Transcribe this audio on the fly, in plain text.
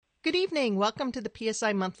Good evening. Welcome to the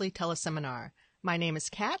PSI Monthly Teleseminar. My name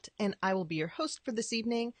is Kat, and I will be your host for this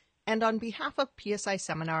evening. And on behalf of PSI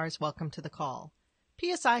Seminars, welcome to the call.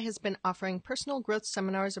 PSI has been offering personal growth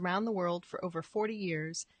seminars around the world for over 40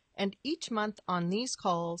 years, and each month on these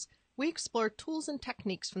calls, we explore tools and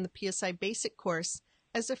techniques from the PSI Basic course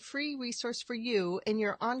as a free resource for you in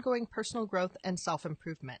your ongoing personal growth and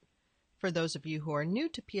self-improvement. For those of you who are new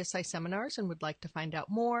to PSI Seminars and would like to find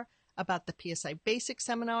out more about the PSI Basic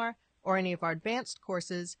Seminar or any of our advanced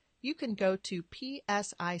courses, you can go to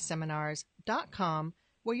psiseminars.com,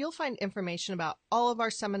 where you'll find information about all of our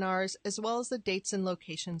seminars as well as the dates and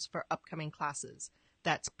locations for upcoming classes.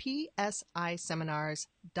 That's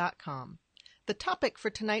psiseminars.com. The topic for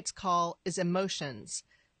tonight's call is emotions.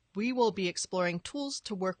 We will be exploring tools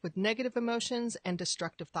to work with negative emotions and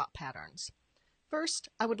destructive thought patterns. First,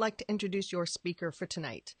 I would like to introduce your speaker for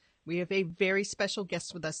tonight. We have a very special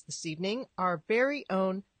guest with us this evening, our very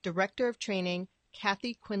own Director of Training,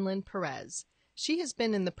 Kathy Quinlan Perez. She has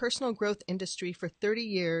been in the personal growth industry for 30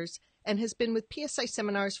 years and has been with PSI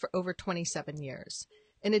Seminars for over 27 years.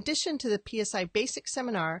 In addition to the PSI Basic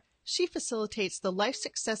Seminar, she facilitates the Life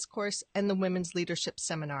Success Course and the Women's Leadership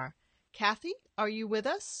Seminar. Kathy, are you with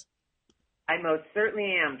us? I most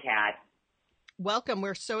certainly am, Kat. Welcome.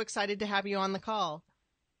 We're so excited to have you on the call.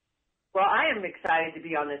 Well, I am excited to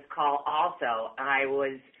be on this call also.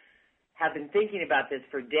 Have been thinking about this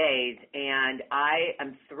for days, and I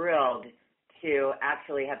am thrilled to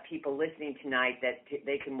actually have people listening tonight that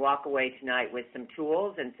they can walk away tonight with some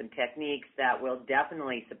tools and some techniques that will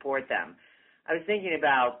definitely support them. I was thinking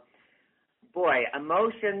about,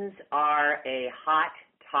 emotions are a hot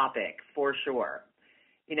topic for sure.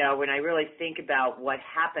 You know, when I really think about what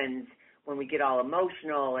happens when we get all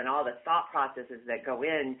emotional and all the thought processes that go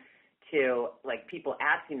in to, like, people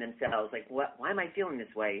asking themselves, like, why am I feeling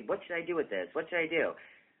this way? What should I do with this? What should I do?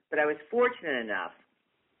 But I was fortunate enough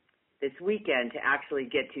this weekend to actually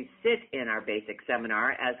get to sit in our basic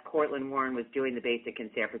seminar as Cortland Warren was doing the basic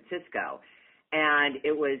in San Francisco. And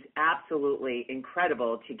it was absolutely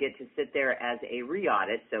incredible to get to sit there as a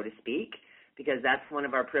re-audit, so to speak, because that's one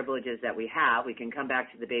of our privileges that we have. We can come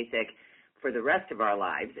back to the basic for the rest of our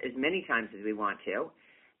lives as many times as we want to.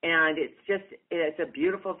 And it's a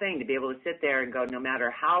beautiful thing to be able to sit there and go, no matter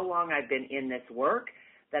how long I've been in this work,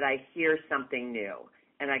 that I hear something new.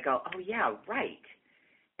 And I go, oh, yeah, right.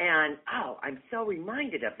 And, I'm so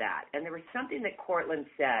reminded of that. And there was something that Cortland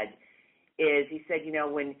said he said, you know,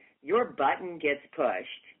 when your button gets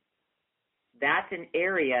pushed, that's an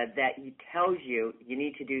area that tells you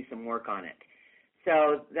need to do some work on it.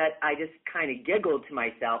 So that I just kind of giggled to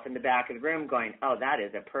myself in the back of the room going, oh, that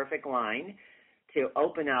is a perfect line to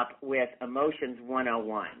open up with Emotions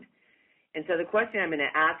 101. And so the question I'm going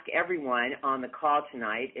to ask everyone on the call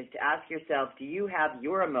tonight is to ask yourself, do you have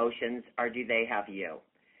your emotions or do they have you?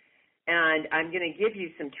 And I'm going to give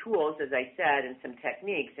you some tools, as I said, and some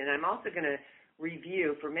techniques. And I'm also going to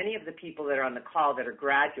review, for many of the people that are on the call that are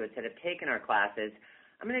graduates that have taken our classes,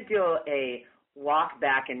 I'm going to do a walk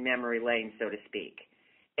back in memory lane, so to speak.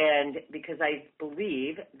 And because I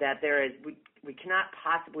believe that we cannot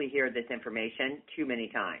possibly hear this information too many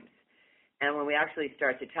times. And when we actually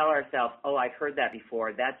start to tell ourselves, oh, I've heard that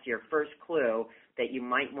before, that's your first clue that you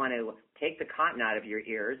might want to take the cotton out of your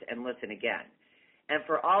ears and listen again. And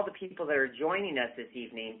for all the people that are joining us this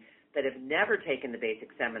evening that have never taken the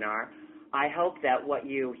basic seminar, I hope that what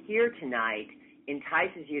you hear tonight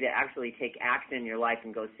entices you to actually take action in your life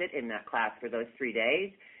and go sit in that class for those 3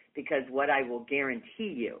 days, because what I will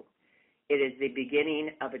guarantee you, it is the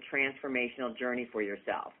beginning of a transformational journey for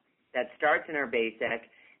yourself that starts in our basic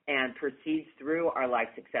and proceeds through our Life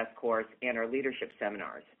Success course and our leadership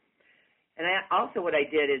seminars. And what I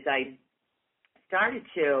did is I started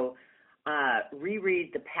to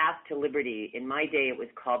reread The Path to Liberty. In my day, it was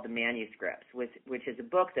called The Manuscripts, which is a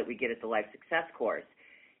book that we get at the Life Success course.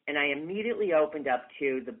 And I immediately opened up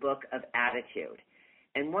to the book of Attitude.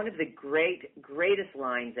 And one of the greatest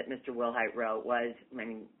lines that Mr. Wilhite wrote was,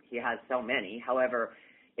 he has so many, however,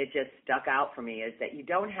 it just stuck out for me, is that you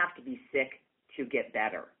don't have to be sick to get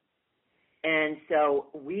better. And so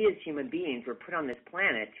we as human beings were put on this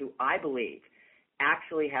planet to, I believe,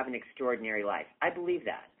 actually have an extraordinary life. I believe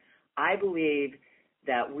that. I believe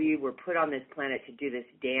that we were put on this planet to do this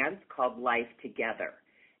dance called life together.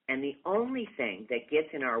 And the only thing that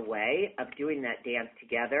gets in our way of doing that dance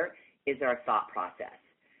together is our thought process.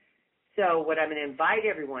 So what I'm going to invite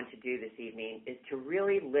everyone to do this evening is to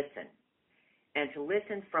really listen, and to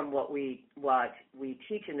listen from what we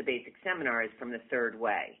teach in the basic seminars from the third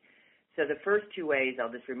way. So the first two ways,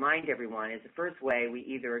 I'll just remind everyone, is the first way we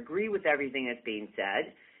either agree with everything that's being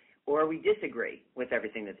said, or we disagree with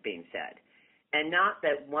everything that's being said. And not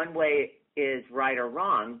that one way is right or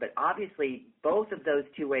wrong, but obviously both of those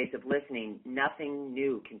two ways of listening, nothing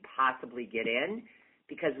new can possibly get in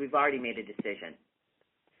because we've already made a decision.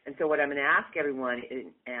 And so what I'm going to ask everyone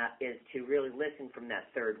is to really listen from that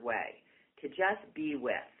third way, to just be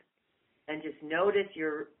with and just notice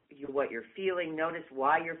what you're feeling, notice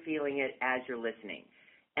why you're feeling it as you're listening.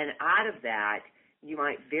 And out of that, you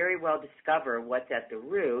might very well discover what's at the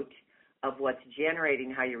root of what's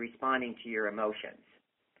generating how you're responding to your emotions.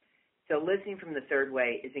 So listening from the third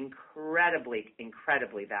way is incredibly,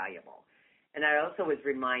 incredibly valuable. And I also was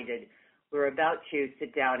reminded we were about to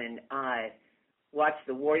sit down and watch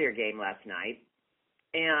the Warrior game last night,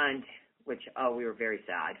 and we were very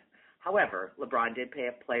sad. However, LeBron did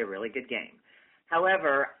play a really good game.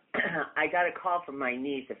 However, I got a call from my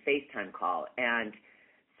niece, a FaceTime call, and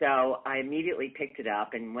so I immediately picked it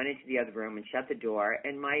up and went into the other room and shut the door,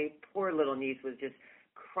 and my poor little niece was just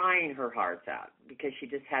crying her heart out because she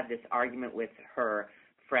just had this argument with her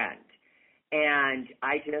friend. And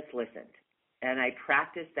I just listened, and I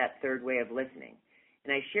practiced that third way of listening.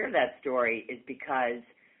 And I share that story is because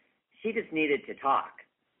she just needed to talk.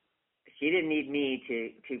 She didn't need me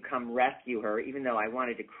to come rescue her, even though I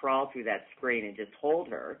wanted to crawl through that screen and just hold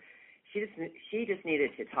her. She just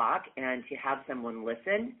needed to talk and to have someone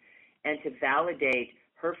listen and to validate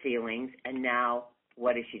her feelings, and now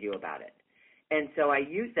what does she do about it? And so I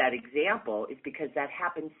use that example is because that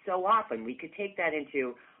happens so often. We could take that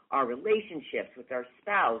into our relationships with our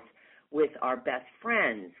spouse, with our best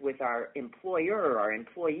friends, with our employer, our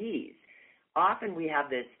employees. Often we have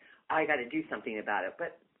this, I got to do something about it,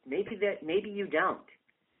 but maybe you don't.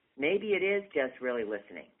 Maybe it is just really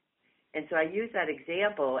listening. And so I use that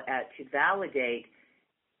example to validate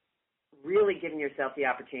really giving yourself the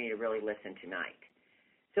opportunity to really listen tonight.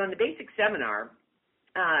 So in the basic seminar,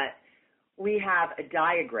 we have a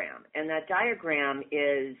diagram, and that diagram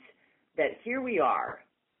is that here we are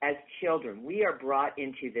as children. We are brought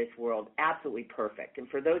into this world absolutely perfect. And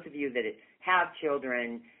for those of you that have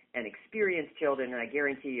children and experience children, and I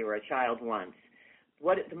guarantee you were a child once,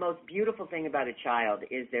 the most beautiful thing about a child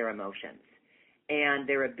is their emotions and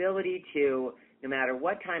their ability to, no matter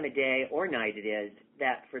what time of day or night it is,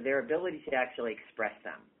 that for their ability to actually express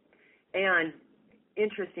them. And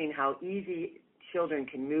interesting how easy children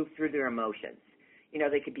can move through their emotions. You know,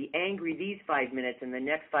 they could be angry these 5 minutes, and the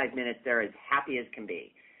next 5 minutes they're as happy as can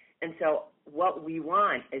be. And so what we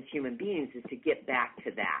want as human beings is to get back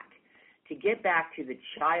to that, to get back to the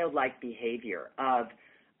childlike behavior of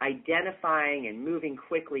identifying and moving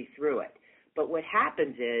quickly through it. But what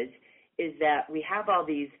happens is that we have all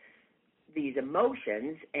these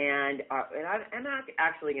emotions, and I'm not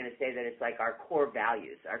actually going to say that it's like our core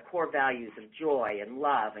values of joy and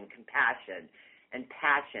love and compassion and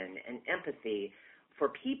passion and empathy for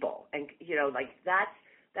people. And, you know, like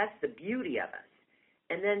that's the beauty of us.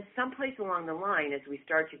 And then someplace along the line, as we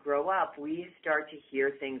start to grow up, we start to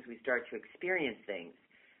hear things, we start to experience things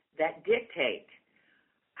that dictate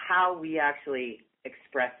how we actually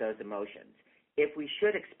express those emotions, if we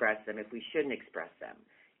should express them, if we shouldn't express them.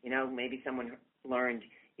 You know, maybe someone learned,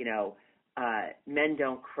 men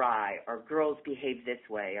don't cry, or girls behave this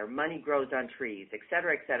way, or money grows on trees, et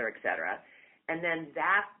cetera, et cetera, et cetera. And then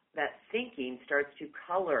that thinking starts to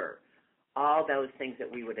color all those things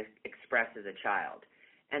that we would express as a child.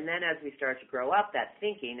 And then as we start to grow up, that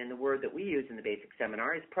thinking, and the word that we use in the basic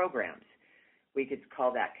seminar is programs. We could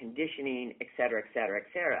call that conditioning, et cetera,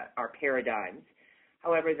 our paradigms.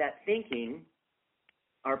 However, that thinking,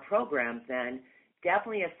 our programs then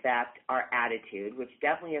definitely affect our attitude, which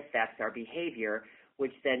definitely affects our behavior,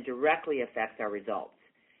 which then directly affects our results.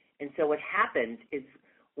 And so what happens is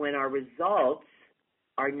when our results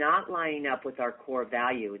are not lining up with our core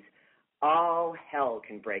values, all hell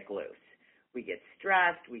can break loose. We get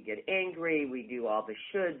stressed, we get angry, we do all the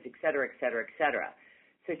shoulds, et cetera, et cetera, et cetera.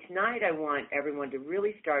 So tonight I want everyone to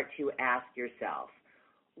really start to ask yourself,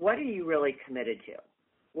 what are you really committed to?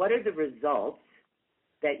 What are the results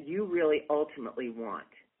that you really ultimately want?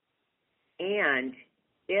 And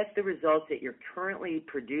if the results that you're currently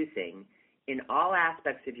producing in all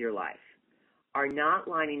aspects of your life are not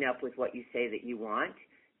lining up with what you say that you want,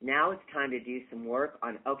 now it's time to do some work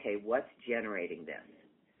on, okay, what's generating this?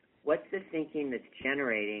 What's the thinking that's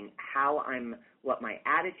generating what my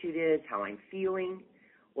attitude is, how I'm feeling,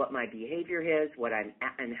 what my behavior is,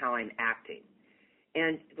 and how I'm acting?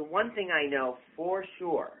 And the one thing I know for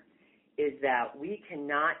sure is that we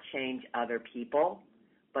cannot change other people,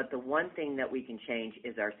 but the one thing that we can change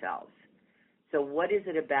is ourselves. So what is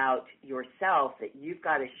it about yourself that you've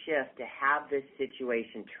got to shift to have this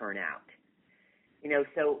situation turn out?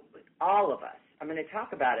 So all of us, I'm going to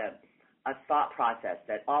talk about a thought process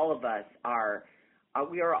that all of us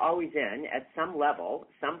we are always in at some level,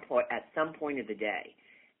 at some point of the day.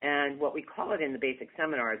 And what we call it in the basic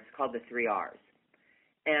seminar, it's called the 3 R's.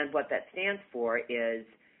 And what that stands for is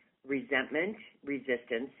resentment,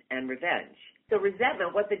 resistance, and revenge. So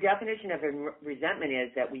resentment, what the definition of resentment is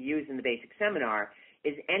that we use in the basic seminar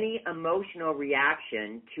is any emotional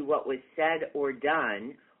reaction to what was said or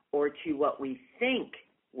done or to what we think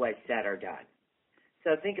was said or done.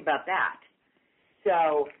 So think about that.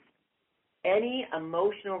 So any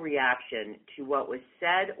emotional reaction to what was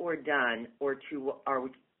said or done or to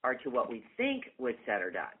what we think was said or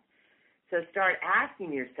done. So start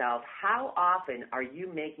asking yourself, how often are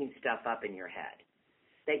you making stuff up in your head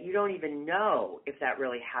that you don't even know if that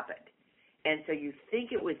really happened? And so you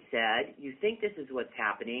think it was said, you think this is what's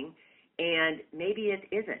happening, and maybe it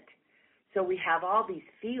isn't. So we have all these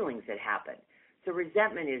feelings that happen. So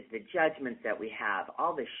resentment is the judgments that we have,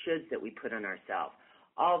 all the shoulds that we put on ourselves,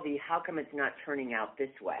 all the how come it's not turning out this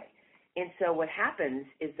way. And so what happens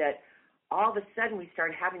is that all of a sudden we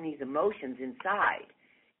start having these emotions inside,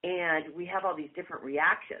 and we have all these different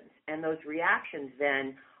reactions. And those reactions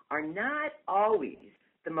then are not always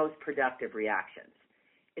the most productive reactions.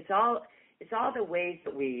 It's all the ways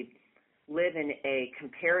that we live in a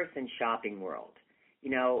comparison shopping world.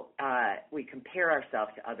 We compare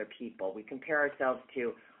ourselves to other people. We compare ourselves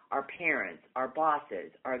to our parents, our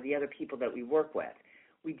bosses, or the other people that we work with.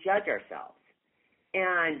 We judge ourselves.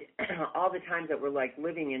 And all the times that we're like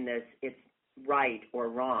living in this, it's right or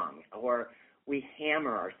wrong, or we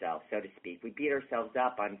hammer ourselves, so to speak. We beat ourselves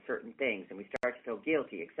up on certain things, and we start to feel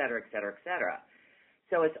guilty, et cetera, et cetera, et cetera.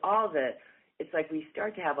 So it's like we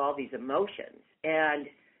start to have all these emotions, and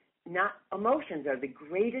emotions are the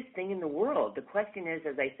greatest thing in the world. The question is,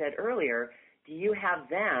 as I said earlier, do you have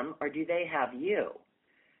them or do they have you?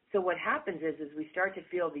 So what happens is we start to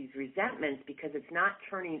feel these resentments because it's not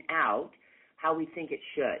turning out how we think it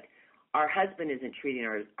should. Our husband isn't treating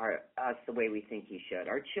us the way we think he should.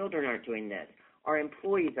 Our children aren't doing this. Our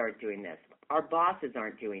employees aren't doing this. Our bosses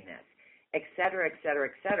aren't doing this, et cetera, et cetera,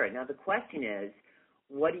 et cetera. Now the question is,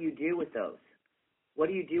 what do you do with those? What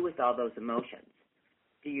do you do with all those emotions?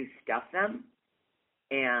 Do you stuff them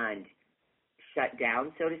and shut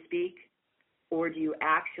down, so to speak? Or do you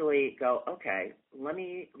actually go, okay, let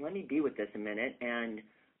me be with this a minute, and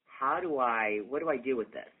what do I do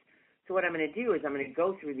with this? So what I'm going to do is I'm going to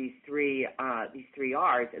go through these three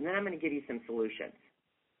R's, and then I'm going to give you some solutions.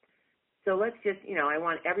 So let's just, I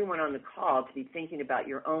want everyone on the call to be thinking about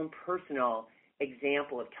your own personal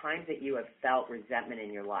example of times that you have felt resentment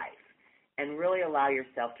in your life, and really allow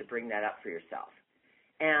yourself to bring that up for yourself.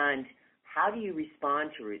 And how do you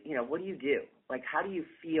respond to, what do you do? Like, how do you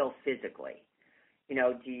feel physically?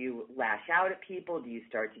 Do you lash out at people? Do you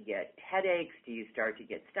start to get headaches? Do you start to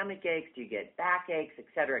get stomach aches? Do you get backaches, et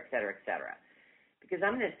cetera, et cetera, et cetera? Because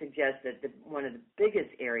I'm going to suggest that one of the biggest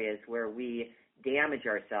areas where we damage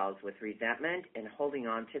ourselves with resentment and holding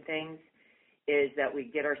on to things is that we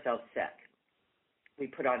get ourselves sick. We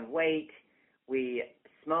put on weight, we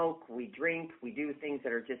smoke, we drink, we do things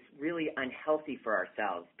that are just really unhealthy for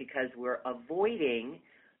ourselves because we're avoiding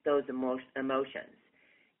those emotions.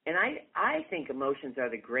 And I think emotions are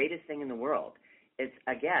the greatest thing in the world. It's,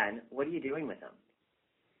 again, what are you doing with them?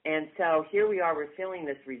 And so here we are, we're feeling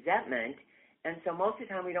this resentment, and so most of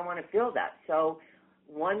the time we don't want to feel that. So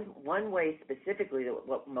one way specifically that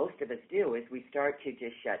what most of us do is we start to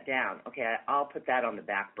just shut down. Okay, I'll put that on the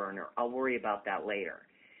back burner. I'll worry about that later.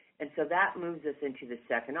 And so that moves us into the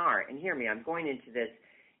second R. And hear me, I'm going into this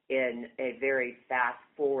in a very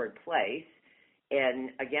fast-forward place. And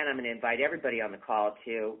again, I'm going to invite everybody on the call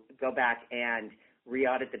to go back and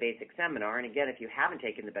re-audit the basic seminar. And again, if you haven't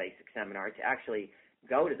taken the basic seminar, to actually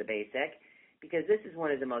go to the basic, because this is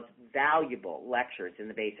one of the most valuable lectures in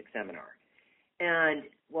the basic seminar. And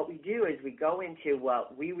what we do is we go into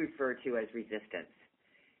what we refer to as resistance.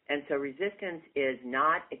 And so resistance is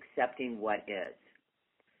not accepting what is.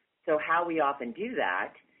 So how we often do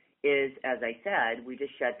that is, as I said, we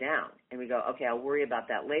just shut down and we go, okay, I'll worry about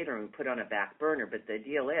that later, and we put on a back burner. But the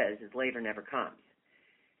deal is later never comes.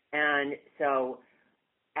 And so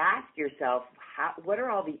ask yourself, what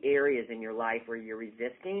are all the areas in your life where you're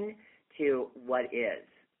resisting to what is?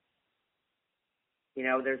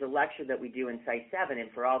 There's a lecture that we do in Site 7,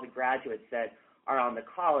 and for all the graduates that are on the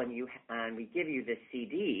call, and we give you this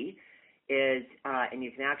CD, and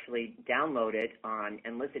you can actually download it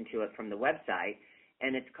and listen to it from the website,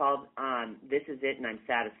 and it's called This Is It and I'm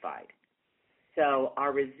Satisfied. So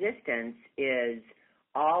our resistance is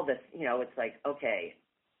all this, it's like, okay,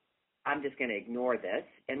 I'm just going to ignore this.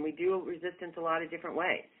 And we do resistance a lot of different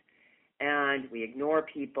ways. And we ignore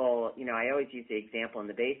people. I always use the example in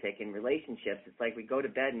the basic in relationships. It's like we go to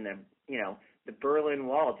bed and the Berlin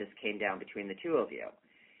Wall just came down between the two of you.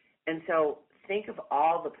 And so think of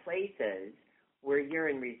all the places where you're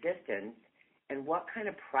in resistance, and what kind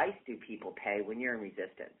of price do people pay when you're in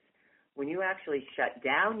resistance? When you actually shut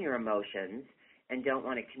down your emotions and don't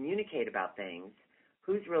want to communicate about things,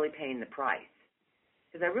 who's really paying the price?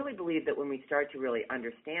 Because I really believe that when we start to really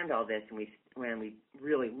understand all this and when we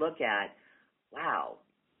really look at, wow,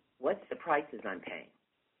 what's the prices I'm paying?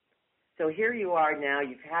 So here you are now,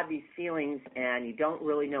 you've had these feelings and you don't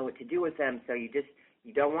really know what to do with them, so you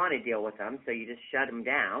don't want to deal with them, so you just shut them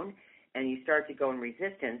down and you start to go in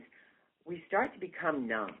resistance. We start to become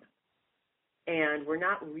numb, and we're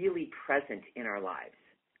not really present in our lives.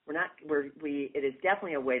 It is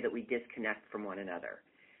definitely a way that we disconnect from one another.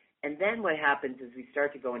 And then what happens is we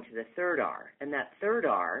start to go into the third R, and that third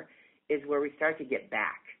R is where we start to get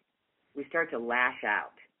back. We start to lash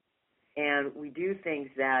out, and we do things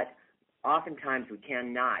that oftentimes we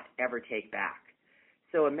cannot ever take back.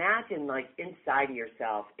 So imagine like inside of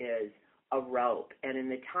yourself is a rope, and in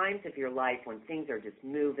the times of your life when things are just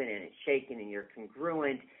moving and it's shaking and you're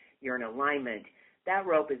congruent, you're in alignment, that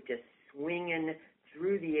rope is just swinging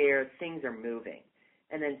through the air, things are moving.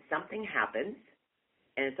 And then something happens,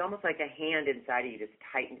 and it's almost like a hand inside of you just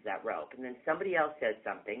tightens that rope. And then somebody else says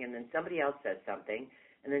something, and then somebody else says something,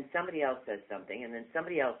 and then somebody else says something, and then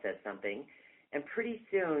somebody else says something. And pretty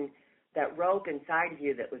soon, that rope inside of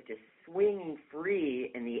you that was just swinging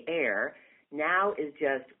free in the air now is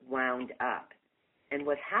just wound up. And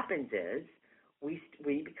what happens is we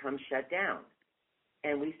become shut down,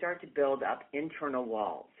 and we start to build up internal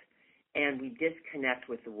walls, and we disconnect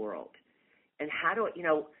with the world. And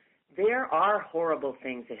there are horrible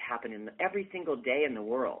things that happen every single day in the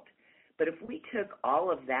world. But if we took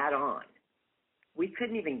all of that on, we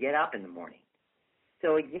couldn't even get up in the morning.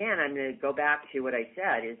 So again, I'm going to go back to what I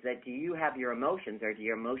said, is that do you have your emotions or do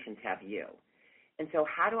your emotions have you? And so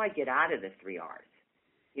how do I get out of the 3 R's?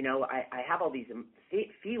 I have all these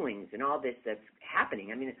feelings and all this that's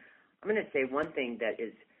happening. I mean, I'm going to say one thing that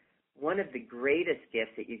is one of the greatest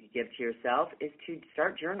gifts that you could give to yourself is to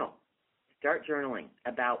start journaling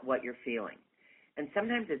about what you're feeling. And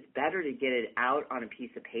sometimes it's better to get it out on a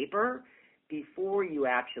piece of paper before you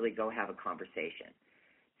actually go have a conversation.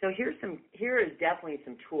 So here is definitely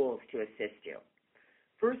some tools to assist you.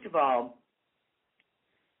 First of all,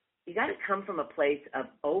 you got to come from a place of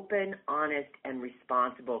open, honest, and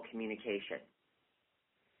responsible communication.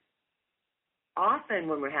 Often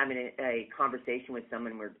when we're having a conversation with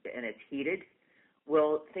someone and it's heated,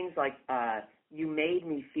 things like, you made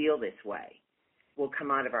me feel this way will come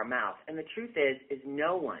out of our mouth. And the truth is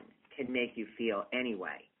no one can make you feel any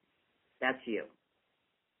way. That's you.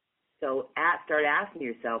 So start asking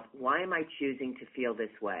yourself, why am I choosing to feel this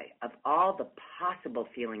way? Of all the possible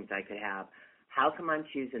feelings I could have, how come I'm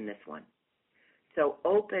choosing this one? So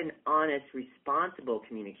open, honest, responsible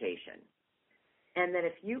communication. And that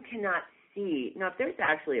if you cannot see, now if there's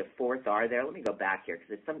actually a 4th R there, let me go back here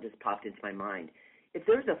because something just popped into my mind. If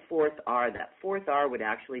there's a 4th R, that 4th R would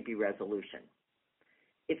actually be resolution.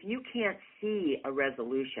 If you can't see a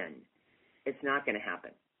resolution, it's not going to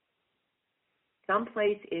happen.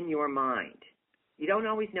 Someplace in your mind, you don't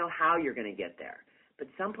always know how you're going to get there, but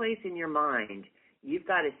someplace in your mind, you've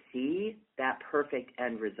got to see that perfect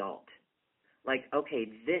end result. Like, okay,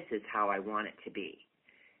 this is how I want it to be.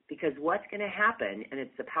 Because what's going to happen, and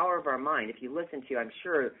it's the power of our mind, if you listen to, I'm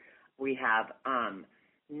sure we have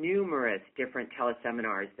numerous different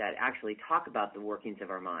teleseminars that actually talk about the workings of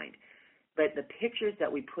our mind. But the pictures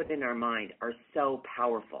that we put in our mind are so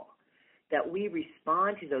powerful that we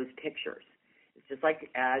respond to those pictures. It's just like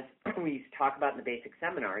as we used to talk about in the basic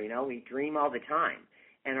seminar, we dream all the time,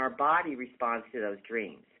 and our body responds to those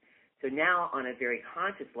dreams. So now on a very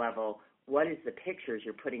conscious level, what is the pictures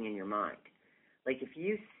you're putting in your mind? Like if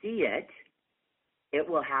you see it, it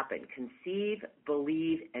will happen. Conceive,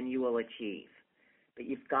 believe, and you will achieve. But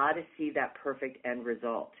you've got to see that perfect end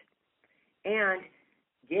result. And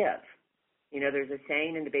give. There's a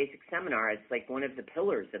saying in the basic seminar, it's like one of the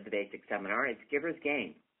pillars of the basic seminar, it's giver's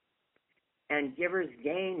gain. And giver's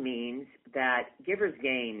gain means that givers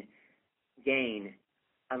gain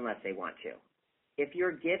unless they want to. If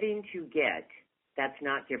you're giving to get, that's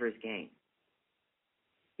not giver's gain.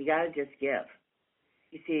 You got to just give.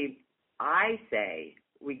 You see, I say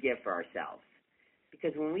we give for ourselves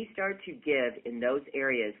because when we start to give in those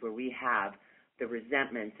areas where we have the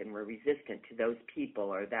resentments and we're resistant to those people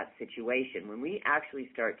or that situation, when we actually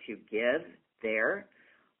start to give there,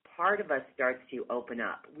 part of us starts to open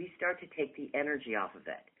up. We start to take the energy off of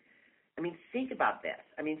it. I mean, think about this.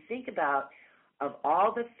 I mean, think about of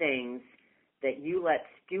all the things that you let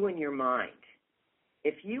stew in your mind.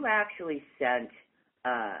 If you actually sent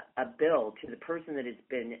a bill to the person that has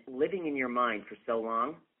been living in your mind for so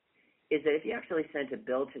long, is that if you actually sent a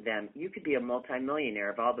bill to them, you could be a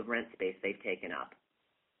multimillionaire of all the rent space they've taken up.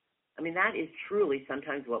 I mean, that is truly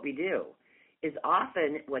sometimes what we do. Is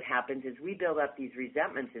often what happens is we build up these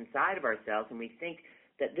resentments inside of ourselves, and we think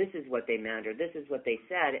that this is what they meant or this is what they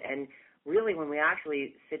said, and really when we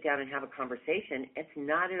actually sit down and have a conversation, it's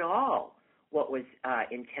not at all what was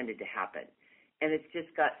intended to happen. And it's just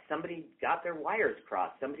somebody got their wires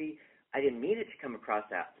crossed. I didn't mean it to come across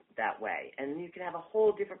that way. And you can have a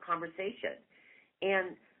whole different conversation.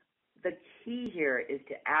 And the key here is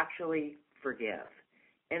to actually forgive.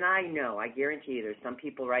 And I guarantee you there's some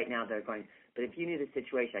people right now that are going, but if you knew the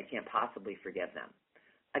situation, I can't possibly forgive them.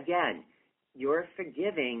 Again, you're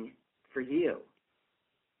forgiving for you.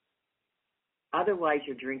 Otherwise,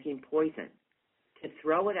 you're drinking poison. To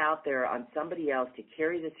throw it out there on somebody else, to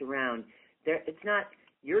carry this around, it's not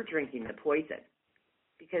you're drinking the poison,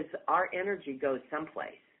 because our energy goes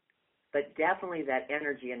someplace. But definitely that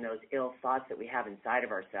energy and those ill thoughts that we have inside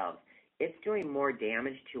of ourselves, it's doing more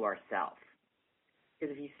damage to ourselves.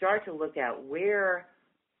 Because if you start to look at where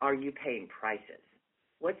are you paying prices,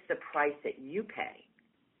 what's the price that you pay,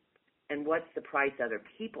 and what's the price other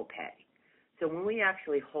people pay. So when we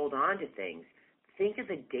actually hold on to things, think of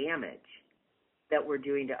the damage that we're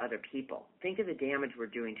doing to other people. Think of the damage we're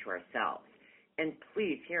doing to ourselves. And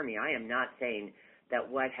please hear me, I am not saying that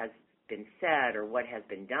what has been said or what has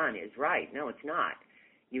been done is right. No, it's not.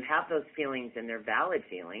 You have those feelings and they're valid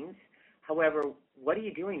feelings. However, what are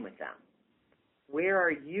you doing with them? Where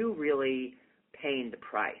are you really paying the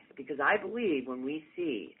price? Because I believe when we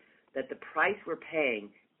see that the price we're paying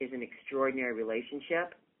is an extraordinary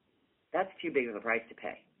relationship, that's too big of a price to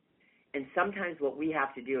pay. And sometimes what we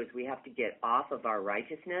have to do is we have to get off of our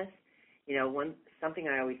righteousness. You know, something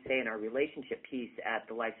I always say in our relationship piece at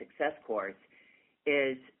the Life Success course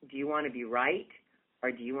is, do you want to be right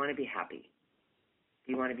or do you want to be happy?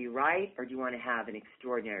 Do you want to be right or do you want to have an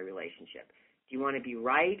extraordinary relationship? Do you want to be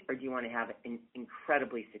right or do you want to have an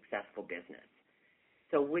incredibly successful business?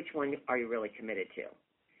 So which one are you really committed to?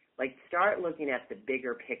 Like, start looking at the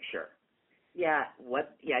bigger picture. Yeah,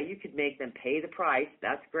 you could make them pay the price.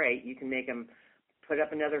 That's great. You can make them put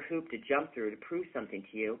up another hoop to jump through to prove something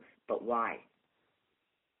to you, but why?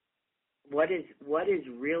 What is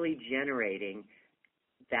really generating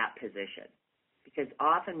that position? Because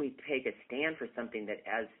often we take a stand for something that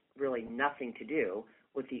has really nothing to do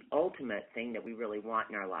with the ultimate thing that we really want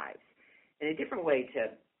in our lives. And a different way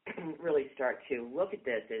to really start to look at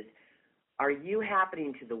this is, are you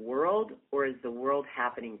happening to the world or is the world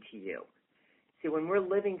happening to you? See, when we're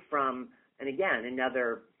living from, and again,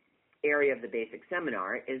 another area of the basic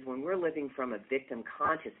seminar is when we're living from a victim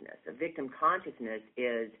consciousness. A victim consciousness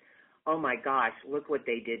is, oh my gosh, look what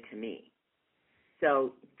they did to me.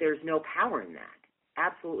 So there's no power in that.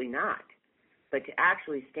 Absolutely not. But to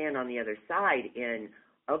actually stand on the other side in,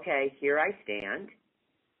 okay, here I stand,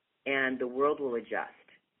 and the world will adjust.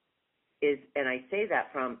 And I say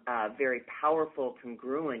that from a very powerful,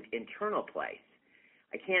 congruent internal place.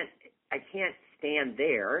 I can't stand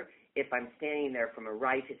there if I'm standing there from a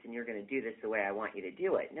righteous and you're going to do this the way I want you to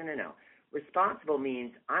do it. No. Responsible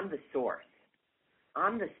means I'm the source.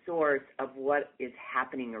 I'm the source of what is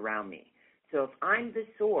happening around me. So if I'm the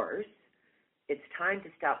source, it's time to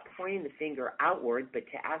stop pointing the finger outward, but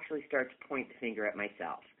to actually start to point the finger at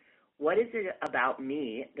myself. What is it about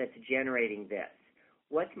me that's generating this?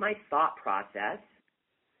 What's my thought process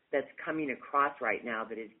that's coming across right now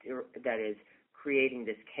that is creating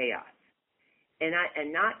this chaos?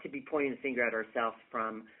 And not to be pointing the finger at ourselves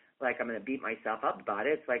from, like, I'm going to beat myself up about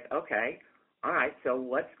it. It's like, okay, all right, so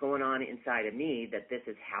what's going on inside of me that this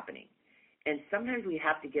is happening? And sometimes we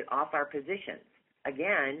have to get off our positions.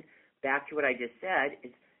 Again, back to what I just said,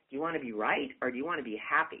 is do you want to be right or do you want to be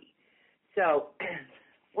happy? So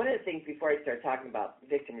one of the things before I start talking about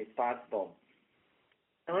victim responsible,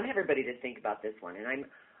 I want everybody to think about this one, and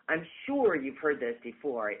I'm sure you've heard this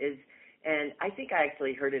before, and I think I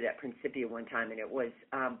actually heard it at Principia one time, and it was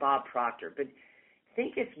Bob Proctor. But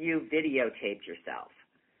think if you videotaped yourself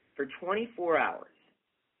for 24 hours,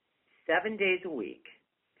 7 days a week,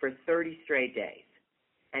 for 30 straight days,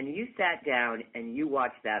 and you sat down and you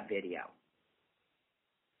watched that video.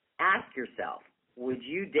 Ask yourself, would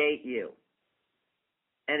you date you?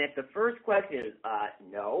 And if the first question is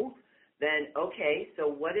no, then okay, so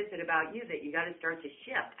what is it about you that you got to start to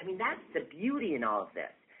shift? I mean, that's the beauty in all of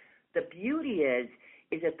this. The beauty is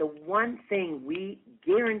is that the one thing we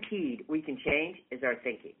guaranteed we can change is our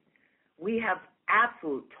thinking. We have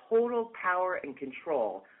absolute total power and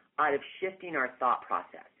control out of shifting our thought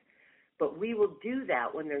process. But we will do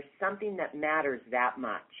that when there's something that matters that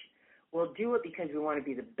much. We'll do it because we want to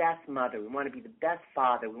be the best mother. We want to be the best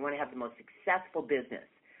father. We want to have the most successful business.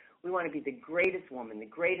 We want to be the greatest woman, the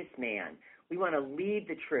greatest man. We want to lead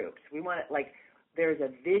the troops. We want to, there's a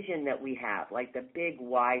vision that we have, like the big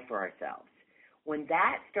why for ourselves. When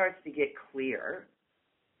that starts to get clear,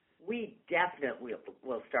 we definitely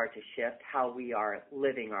will start to shift how we are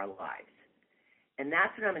living our lives. And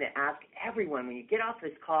that's what I'm going to ask everyone. When you get off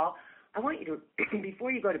this call, I want you to,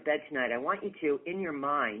 before you go to bed tonight, I want you to, in your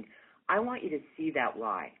mind, I want you to see that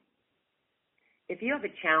why. If you have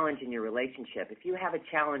a challenge in your relationship, if you have a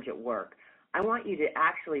challenge at work, I want you to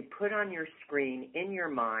actually put on your screen, in your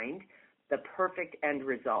mind, the perfect end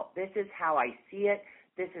result. This is how I see it.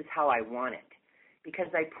 This is how I want it. Because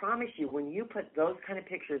I promise you, when you put those kind of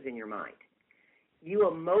pictures in your mind, you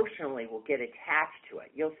emotionally will get attached to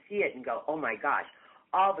it. You'll see it and go, oh my gosh.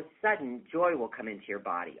 All of a sudden, joy will come into your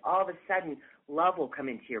body. All of a sudden, love will come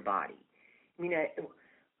into your body. I mean,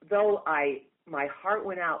 though my heart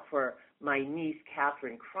went out for my niece,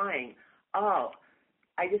 Catherine, crying,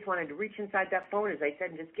 I just wanted to reach inside that phone, as I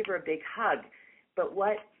said, and just give her a big hug. But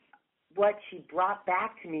what she brought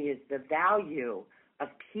back to me is the value of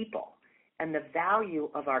people and the value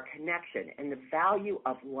of our connection and the value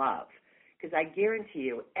of love. Because I guarantee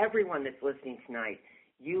you, everyone that's listening tonight,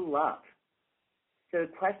 you love. So the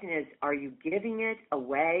question is, are you giving it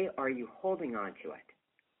away or are you holding on to it?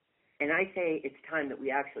 And I say it's time that we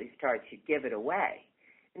actually start to give it away.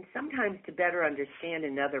 And sometimes to better understand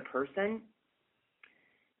another person,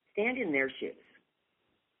 stand in their shoes.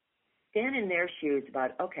 Stand in their shoes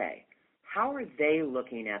about, okay, how are they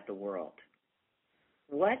looking at the world?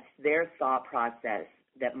 What's their thought process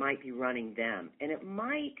that might be running them? And it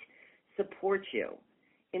might support you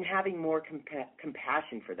in having more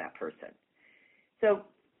compassion for that person. So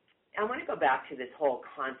I want to go back to this whole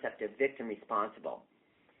concept of victim responsible.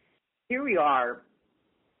 Here we are.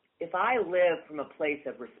 If I live from a place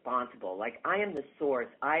of responsible, like I am the source,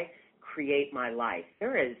 I create my life,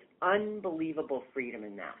 there is unbelievable freedom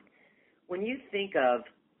in that. When you think of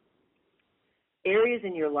areas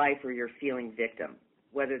in your life where you're feeling victim,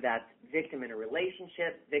 whether that's victim in a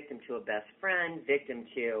relationship, victim to a best friend, victim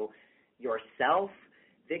to yourself,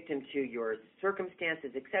 victim to your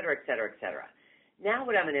circumstances, et cetera, et cetera, et cetera. Now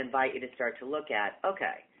what I'm going to invite you to start to look at,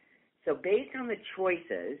 okay, so based on the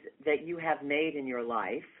choices that you have made in your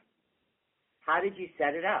life, how did you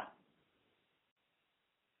set it up?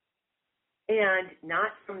 And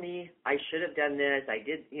not from the, I should have done this, I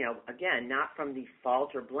did, again, not from the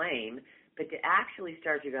fault or blame, but to actually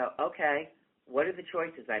start to go, okay, what are the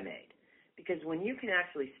choices I made? Because when you can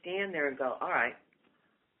actually stand there and go, all right,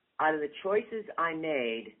 out of the choices I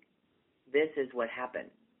made, this is what happened.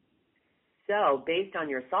 So based on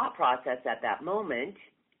your thought process at that moment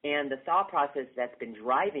and the thought process that's been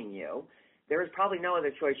driving you, there is probably no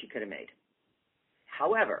other choice you could have made.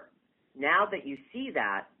 However, now that you see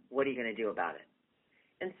that, what are you going to do about it?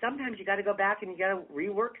 And sometimes you got to go back and you got to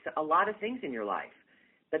rework a lot of things in your life.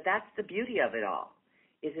 But that's the beauty of it all,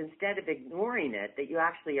 is instead of ignoring it, that you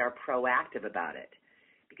actually are proactive about it.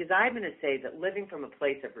 Because I'm going to say that living from a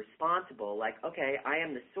place of responsible, like, okay, I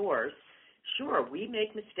am the source, sure, we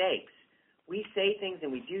make mistakes. We say things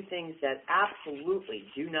and we do things that absolutely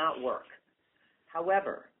do not work.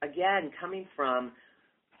 However, again, coming from,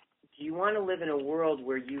 do you want to live in a world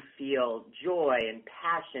where you feel joy and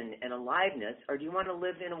passion and aliveness, or do you want to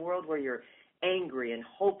live in a world where you're angry and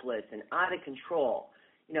hopeless and out of control?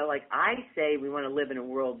 Like I say, we want to live in a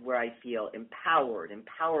world where I feel empowered and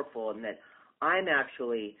powerful and that I'm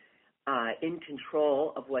actually in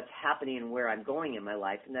control of what's happening and where I'm going in my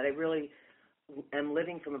life, and that I really am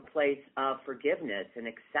living from a place of forgiveness and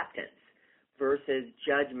acceptance versus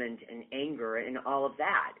judgment and anger and all of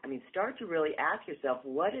that. I mean, start to really ask yourself,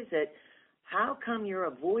 what is it, how come you're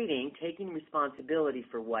avoiding taking responsibility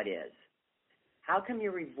for what is? How come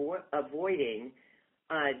you're avoiding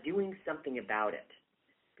doing something about it?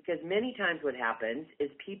 Because many times what happens is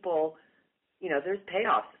people, there's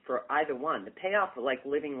payoffs for either one. The payoff for like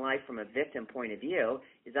living life from a victim point of view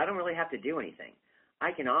is I don't really have to do anything.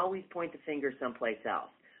 I can always point the finger someplace else.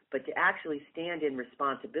 But to actually stand in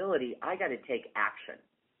responsibility, I got to take action.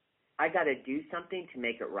 I got to do something to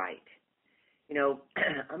make it right.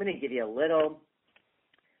 I'm going to give you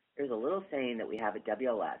there's a little saying that we have at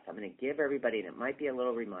WLS. I'm going to give everybody, and it might be a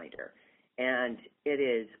little reminder. And it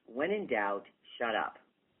is, when in doubt, shut up.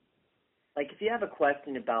 Like if you have a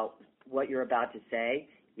question about what you're about to say,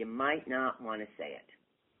 you might not want to say it.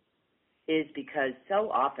 is because so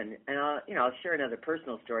often, and I'll share another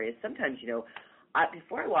personal story, is sometimes,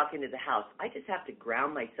 before I walk into the house, I just have to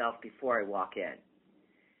ground myself before I walk in.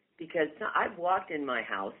 Because I've walked in my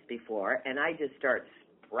house before, and I just start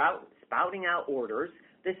spouting out orders.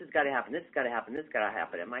 This has got to happen, this has got to happen, this has got to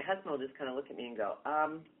happen. And my husband will just kind of look at me and go,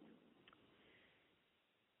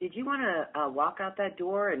 did you want to walk out that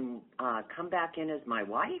door and come back in as my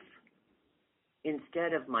wife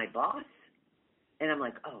instead of my boss? And I'm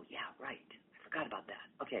like, oh, yeah, right. I forgot about that.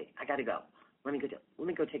 Okay, I got to go. Let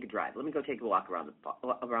me go take a drive. Let me go take a walk around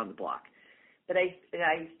the block. But I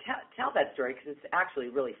tell that story because it's actually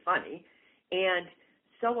really funny. And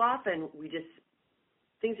so often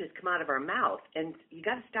things just come out of our mouth, and you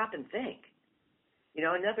got to stop and think.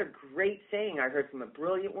 Another great saying I heard from a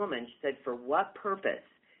brilliant woman, she said, for what purpose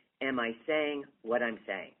am I saying what I'm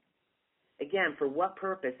saying? Again, for what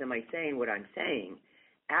purpose am I saying what I'm saying?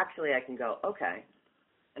 Actually, I can go, okay,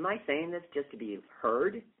 am I saying this just to be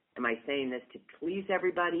heard? Am I saying this to please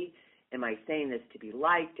everybody? Am I saying this to be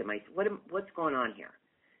liked? What's going on here?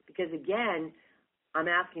 Because again, I'm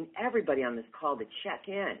asking everybody on this call to check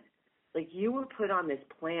in. Like, you were put on this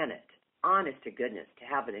planet, honest to goodness, to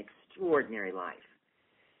have an extraordinary life.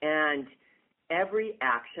 And every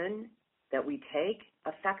action that we take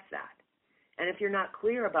affects that. And if you're not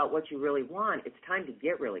clear about what you really want, it's time to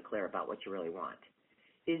get really clear about what you really want.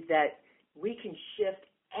 Is that we can shift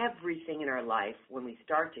everything in our life when we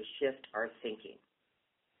start to shift our thinking.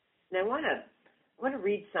 And I want to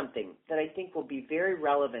read something that I think will be very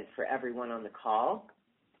relevant for everyone on the call.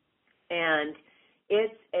 And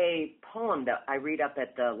it's a poem that I read up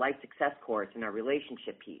at the Life Success course in our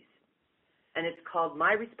relationship piece. And it's called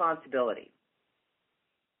My Responsibility.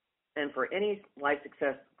 And for any Life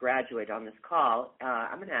Success graduate on this call,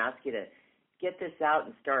 I'm going to ask you to get this out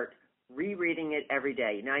and start rereading it every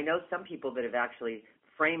day. Now, I know some people that have actually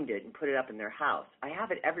framed it and put it up in their house. I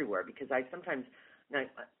have it everywhere because I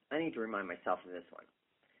need to remind myself of this one.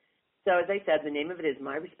 So as I said, the name of it is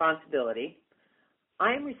My Responsibility.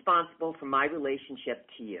 I am responsible for my relationship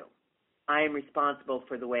to you. I am responsible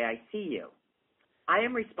for the way I see you. I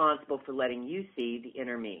am responsible for letting you see the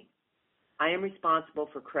inner me. I am responsible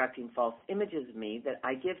for correcting false images of me that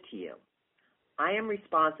I give to you. I am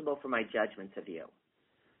responsible for my judgments of you.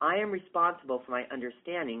 I am responsible for my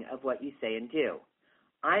understanding of what you say and do.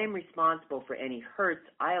 I am responsible for any hurts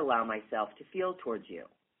I allow myself to feel towards you.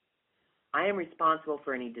 I am responsible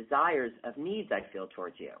for any desires of needs I feel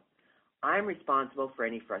towards you. I am responsible for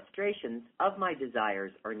any frustrations of my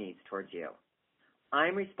desires or needs towards you. I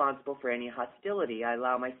am responsible for any hostility I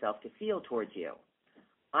allow myself to feel towards you.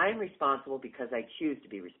 I am responsible because I choose to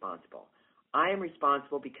be responsible. I am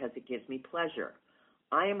responsible because it gives me pleasure.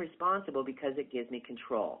 I am responsible because it gives me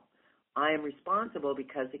control. I am responsible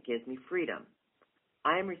because it gives me freedom.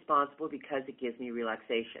 I am responsible because it gives me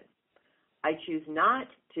relaxation. I choose not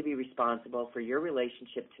to be responsible for your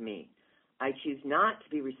relationship to me. I choose not to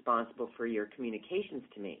be responsible for your communications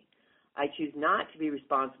to me. I choose not to be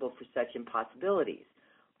responsible for such impossibilities.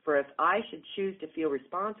 For if I should choose to feel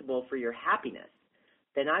responsible for your happiness,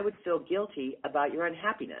 then I would feel guilty about your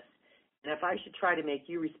unhappiness. And if I should try to make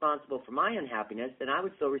you responsible for my unhappiness, then I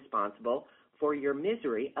would feel responsible for your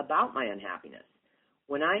misery about my unhappiness.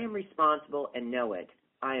 When I am responsible and know it,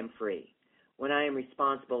 I am free. When I am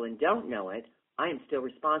responsible and don't know it, I am still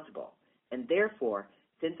responsible. And therefore,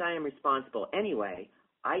 since I am responsible anyway,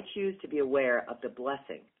 I choose to be aware of the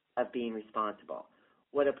blessing of being responsible.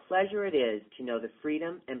 What a pleasure it is to know the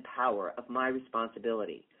freedom and power of my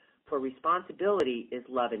responsibility. For responsibility is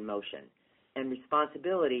love in motion, and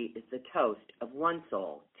responsibility is the toast of one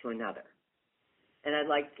soul to another. And I'd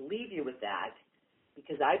like to leave you with that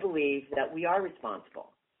because I believe that we are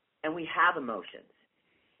responsible and we have emotions.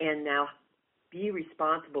 And now be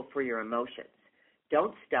responsible for your emotions.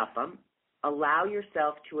 Don't stuff them. Allow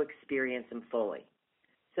yourself to experience them fully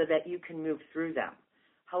so that you can move through them.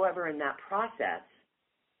 However, in that process,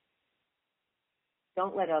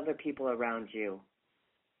 don't let other people around you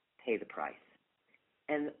pay the price.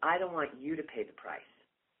 And I don't want you to pay the price.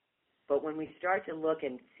 But when we start to look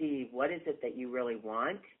and see what is it that you really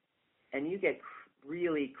want, and you get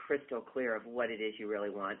really crystal clear of what it is you really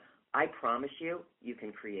want, I promise you, you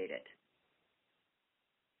can create it.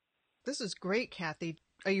 This is great, Kathy.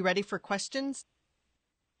 Are you ready for questions?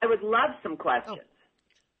 I would love some questions.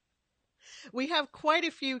 We have quite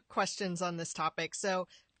a few questions on this topic. So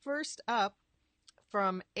first up,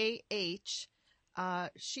 from AH,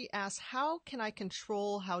 she asks, how can I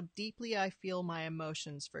control how deeply I feel my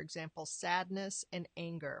emotions, for example, sadness and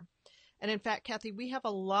anger? And in fact, Kathy, we have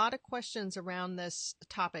a lot of questions around this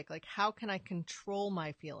topic, like how can I control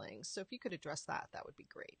my feelings? So if you could address that, that would be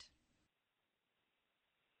great.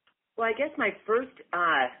 Well, I guess my first,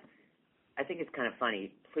 I think it's kind of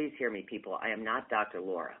funny. Please hear me, people. I am not Dr.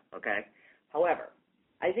 Laura, okay? However,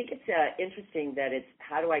 I think it's interesting that it's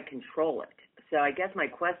how do I control it? So I guess my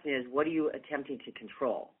question is, what are you attempting to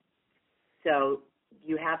control? So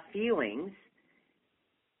you have feelings.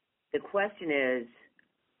 The question is,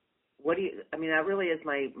 that really is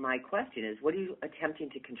my question is, what are you attempting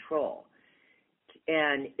to control?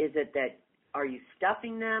 And is it that, are you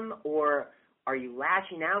stuffing them, or are you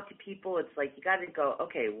lashing out to people? It's like you got to go,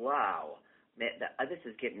 okay, wow, man, this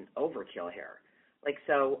is getting overkill here. Like,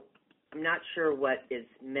 so I'm not sure what is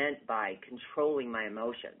meant by controlling my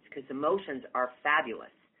emotions, because emotions are fabulous.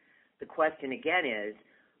 The question again is,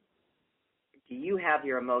 do you have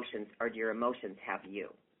your emotions, or do your emotions have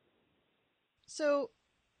you? So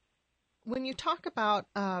when you talk about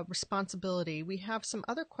responsibility, we have some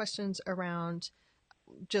other questions around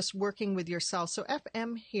just working with yourself. So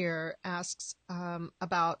FM here asks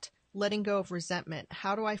about letting go of resentment.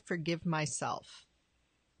 How do I forgive myself?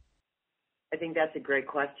 I think that's a great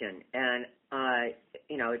question, and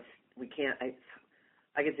we can't.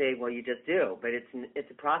 I could say, well, you just do, but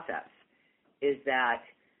it's a process. Is that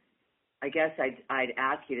I guess I'd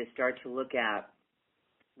ask you to start to look at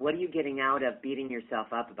what are you getting out of beating yourself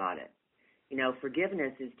up about it.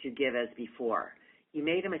 Forgiveness is to give as before. You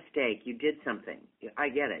made a mistake. You did something. I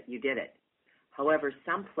get it. You did it. However,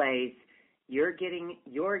 someplace you're getting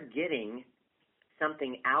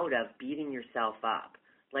something out of beating yourself up.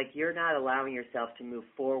 Like you're not allowing yourself to move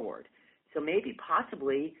forward. So maybe,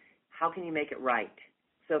 possibly, how can you make it right?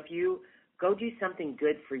 So if you go do something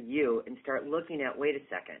good for you and start looking at, wait a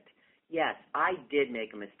second, yes, I did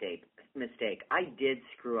make a mistake. I did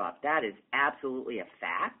screw up. That is absolutely a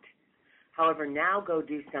fact. However, now go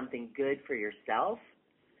do something good for yourself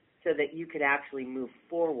so that you could actually move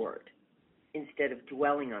forward instead of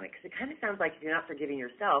dwelling on it. Because it kind of sounds like if you're not forgiving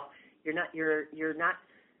yourself, you're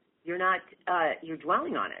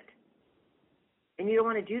dwelling on it. And you don't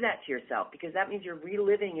want to do that to yourself, because that means you're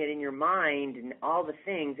reliving it in your mind and all the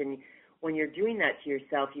things. And when you're doing that to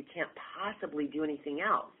yourself, you can't possibly do anything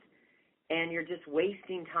else. And you're just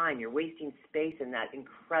wasting time. You're wasting space in that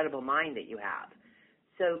incredible mind that you have.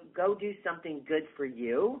 So go do something good for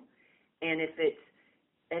you. And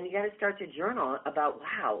you got to start to journal about,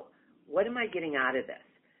 wow, what am I getting out of this?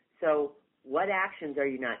 So what actions are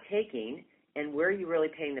you not taking, and where are you really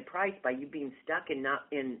paying the price by you being stuck in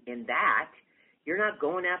that? You're not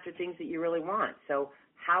going after things that you really want. So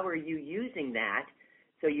how are you using that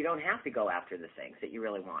so you don't have to go after the things that you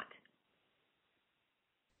really want?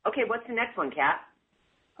 Okay, what's the next one, Kat?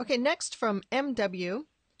 Okay, next from MW.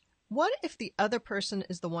 What if the other person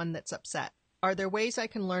is the one that's upset? Are there ways I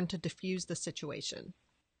can learn to diffuse the situation?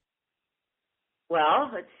 Well,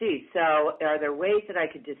 let's see. So are there ways that I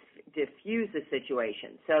could diffuse the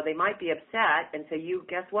situation? So they might be upset, and so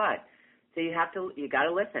guess what? So you got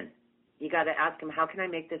to listen. You got to ask them, how can I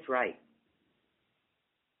make this right?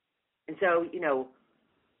 And so,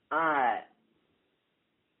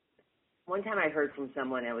 one time I heard from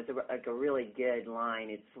someone, it was a really good line.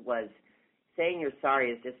 It was, saying you're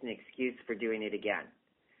sorry is just an excuse for doing it again.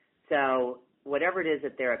 So whatever it is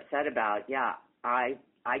that they're upset about, yeah, I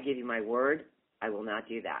give you my word, I will not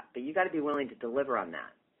do that. But you got to be willing to deliver on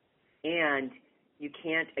that. And you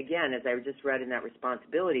can't, again, as I just read in that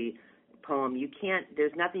responsibility poem,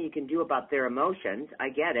 there's nothing you can do about their emotions. I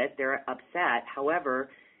get it. They're upset. However,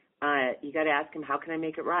 you got to ask them, how can I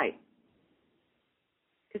make it right?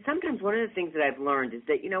 Because sometimes one of the things that I've learned is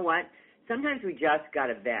that, you know what, sometimes we just got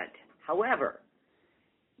to vent. However,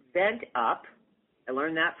 vent up. I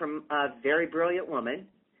learned that from a very brilliant woman.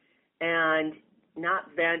 And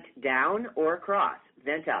not vent down or across.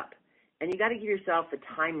 Vent up. And you got to give yourself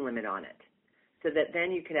a time limit on it so that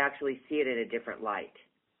then you can actually see it in a different light.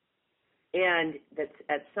 And that's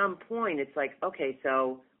at some point, it's like, okay,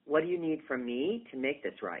 so what do you need from me to make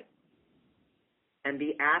this right? And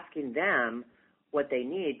be asking them what they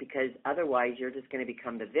need, because otherwise you're just going to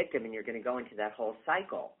become the victim and you're going to go into that whole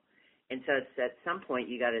cycle. And so it's at some point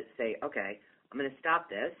you got to say, okay, I'm going to stop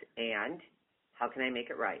this, and how can I make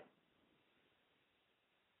it right?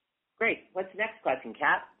 Great. What's the next question,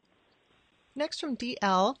 Kat? Next from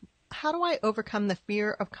DL. How do I overcome the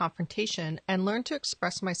fear of confrontation and learn to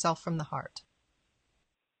express myself from the heart?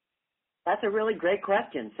 That's a really great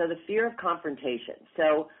question. So the fear of confrontation.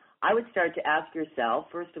 So I would start to ask yourself,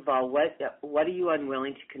 first of all, what are you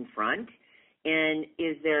unwilling to confront? And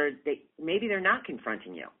maybe they're not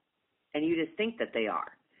confronting you, and you just think that they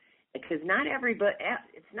are. Because not everybody,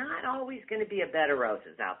 it's not always going to be a bed of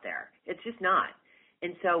roses out there. It's just not.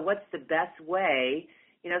 And so what's the best way?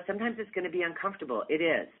 Sometimes it's going to be uncomfortable. It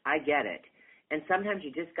is. I get it. And sometimes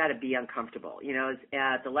you just got to be uncomfortable. You know,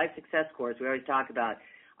 at the Life Success course, we always talk about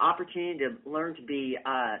opportunity to learn to be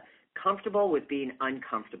comfortable with being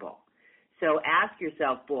uncomfortable. So ask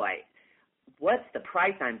yourself, boy, what's the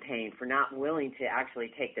price I'm paying for not willing to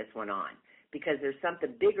actually take this one on? Because there's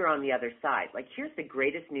something bigger on the other side. Like, here's the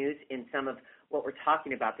greatest news in some of what we're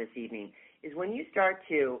talking about this evening, is when you start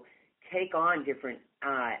to take on different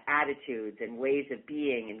attitudes and ways of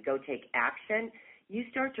being and go take action, you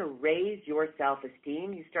start to raise your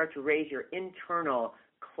self-esteem. You start to raise your internal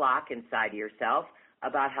clock inside of yourself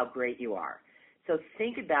about how great you are. So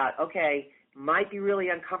think about, okay, might be really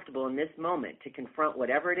uncomfortable in this moment to confront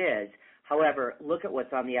whatever it is. However, look at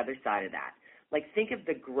what's on the other side of that. Like, think of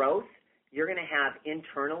the growth you're going to have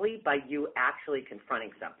internally by you actually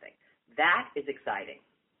confronting something. That is exciting.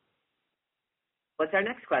 What's our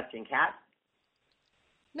next question, Kat?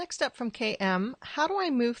 Next up from KM, how do I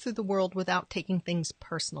move through the world without taking things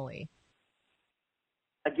personally?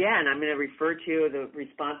 Again, I'm going to refer to the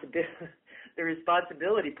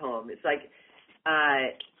responsibility poem. It's like,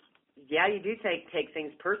 yeah, you do take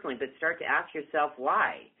things personally, but start to ask yourself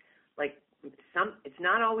why. Like, it's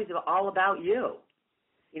not always all about you.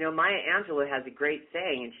 You know, Maya Angelou has a great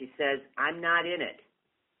saying, and she says, I'm not in it.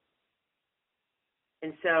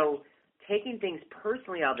 And so taking things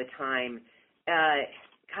personally all the time,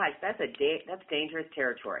 gosh, that's dangerous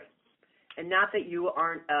territory. And not that you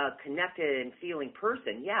aren't a connected and feeling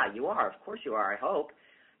person. Yeah, you are. Of course you are, I hope.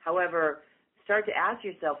 However, start to ask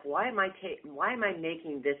yourself, why am I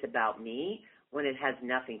making this about me when it has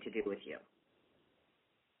nothing to do with you?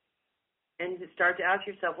 And start to ask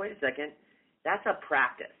yourself, wait a second, that's a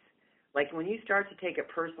practice. Like, when you start to take it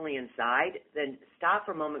personally inside, then stop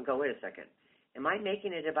for a moment and go, wait a second, am I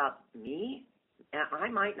making it about me? I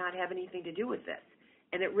might not have anything to do with this.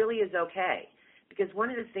 And it really is okay. Because one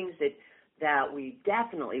of the things that we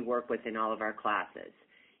definitely work with in all of our classes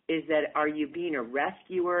is that, are you being a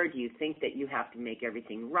rescuer? Do you think that you have to make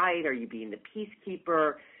everything right? Are you being the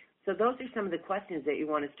peacekeeper? So those are some of the questions that you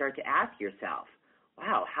want to start to ask yourself.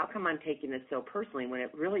 Wow, how come I'm taking this so personally when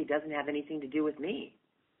it really doesn't have anything to do with me?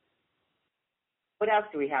 What else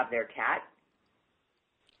do we have there, Kat?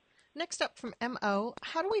 Next up from MO,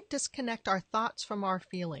 how do we disconnect our thoughts from our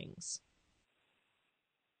feelings?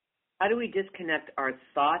 How do we disconnect our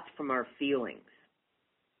thoughts from our feelings?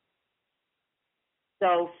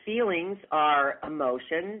 So feelings are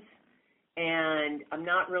emotions, and I'm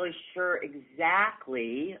not really sure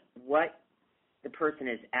exactly what the person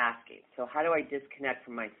is asking. So how do I disconnect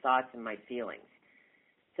from my thoughts and my feelings?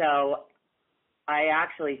 So I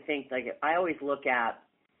actually think, like, I always look at,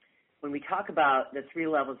 when we talk about the 3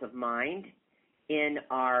 levels of mind in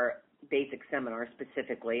our basic seminar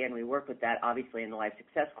specifically, and we work with that obviously in the Life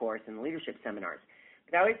Success course and the leadership seminars,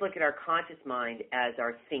 but I always look at our conscious mind as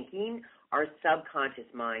our thinking, our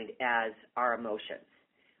subconscious mind as our emotions,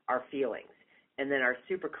 our feelings, and then our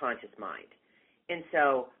superconscious mind. And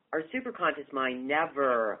so our superconscious mind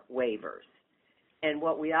never wavers. And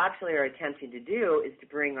what we actually are attempting to do is to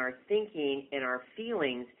bring our thinking and our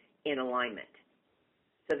feelings in alignment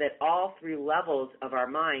so that all 3 levels of our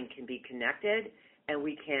mind can be connected and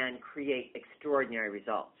we can create extraordinary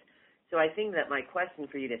results. So I think that my question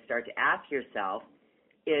for you to start to ask yourself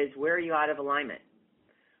is, where are you out of alignment?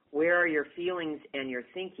 Where are your feelings and your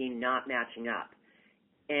thinking not matching up?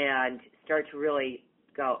 And start to really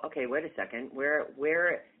go, okay, wait a second,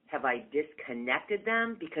 where have I disconnected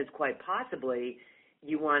them? Because quite possibly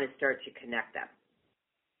you want to start to connect them.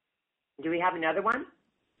 Do we have another one?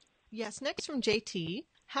 Yes, next from JT.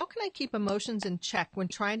 How can I keep emotions in check when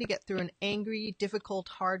trying to get through an angry, difficult,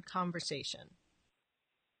 hard conversation?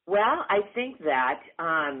 Well, I think that,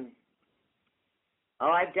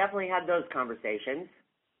 I've definitely had those conversations.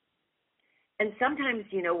 And sometimes,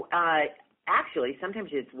 sometimes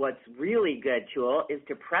it's what's really good, Tool, is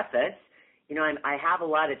to preface, I have a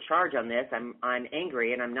lot of charge on this. I'm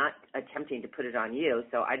angry, and I'm not attempting to put it on you,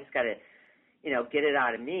 so I just got to, get it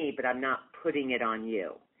out of me, but I'm not putting it on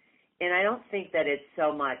you. And I don't think that it's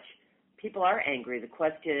so much people are angry. The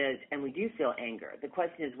question is, and we do feel anger. The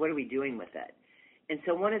question is, what are we doing with it? And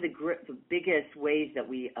so one of the biggest ways that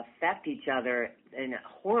we affect each other in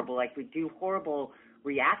we do horrible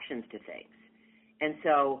reactions to things. And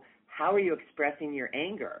so how are you expressing your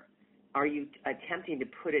anger? Are you attempting to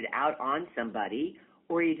put it out on somebody,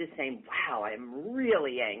 or are you just saying, wow, I'm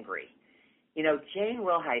really angry? Jane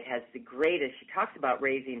Wilhite has she talks about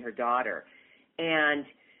raising her daughter. And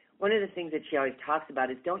one of the things that she always talks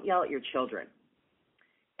about is don't yell at your children.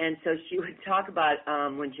 And so she would talk about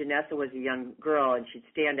when Janessa was a young girl, and she'd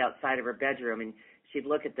stand outside of her bedroom, and she'd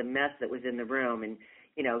look at the mess that was in the room, and,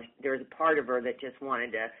 there was a part of her that just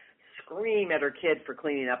wanted to scream at her kid for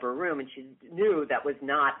cleaning up her room, and she knew that was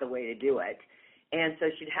not the way to do it. And so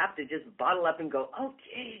she'd have to just bottle up and go,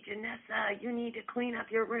 okay, Janessa, you need to clean up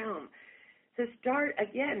your room. So start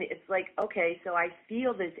again. It's like, okay, so I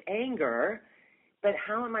feel this anger, but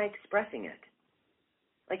how am I expressing it?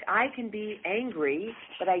 Like, I can be angry,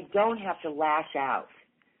 but I don't have to lash out.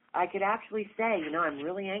 I could actually say, I'm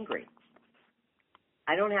really angry.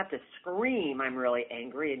 I don't have to scream I'm really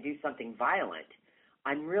angry and do something violent.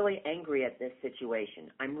 I'm really angry at this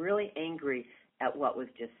situation. I'm really angry at what was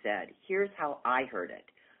just said. Here's how I heard it.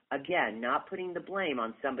 Again, not putting the blame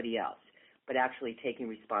on somebody else, but actually taking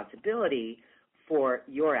responsibility for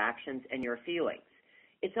your actions and your feelings.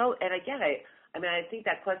 And again, I think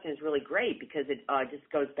that question is really great because it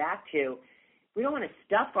just goes back to, we don't want to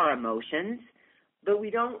stuff our emotions, but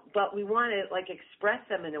we want to express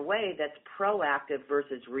them in a way that's proactive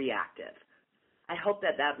versus reactive. I hope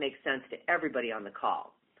that makes sense to everybody on the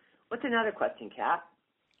call. What's another question, Kat?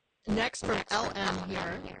 Next from LM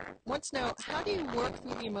here, wants to know, how do you work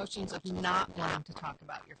through the emotions of not wanting to talk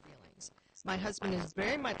about your feelings? My husband is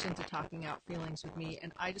very much into talking out feelings with me,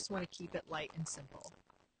 and I just want to keep it light and simple.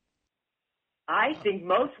 I think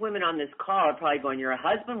most women on this call are probably going, your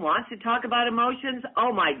husband wants to talk about emotions?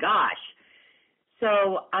 Oh, my gosh.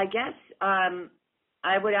 So I guess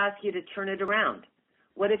I would ask you to turn it around.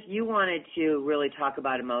 What if you wanted to really talk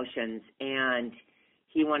about emotions and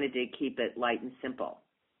he wanted to keep it light and simple?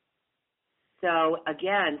 So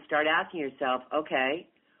again, start asking yourself, okay,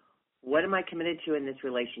 what am I committed to in this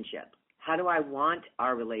relationship? How do I want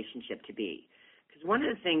our relationship to be? Because one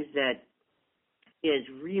of the things that is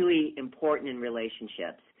really important in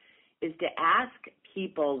relationships is to ask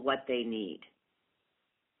people what they need.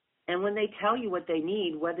 And when they tell you what they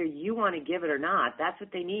need, whether you want to give it or not, that's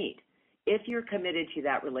what they need. If you're committed to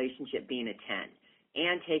that relationship being a 10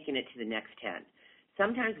 and taking it to the next 10,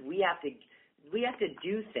 sometimes we have to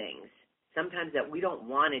do things sometimes that we don't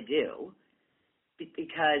want to do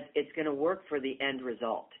because it's going to work for the end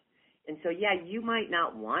result. And so, yeah, you might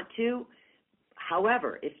not want to.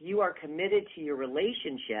 However, if you are committed to your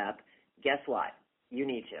relationship, guess what? You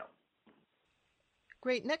need to.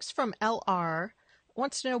 Great. Next from LR,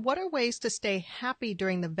 wants to know, what are ways to stay happy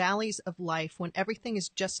during the valleys of life when everything is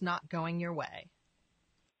just not going your way?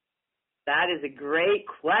 That is a great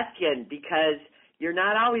question because you're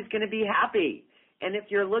not always going to be happy. And if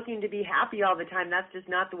you're looking to be happy all the time, that's just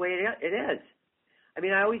not the way it is. I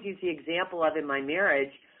mean, I always use the example of in my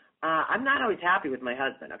marriage, I'm not always happy with my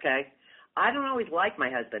husband, okay? I don't always like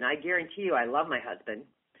my husband. I guarantee you I love my husband.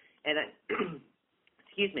 And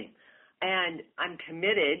excuse me. And I'm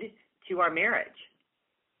committed to our marriage.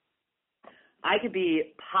 I could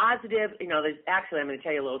be positive. I'm going to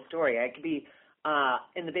tell you a little story. I could be,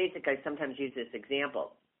 in the basic, I sometimes use this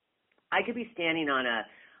example. I could be standing on a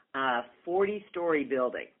 40-story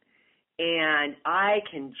building, and I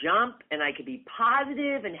can jump, and I could be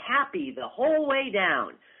positive and happy the whole way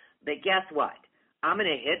down. But guess what? I'm going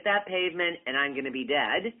to hit that pavement, and I'm going to be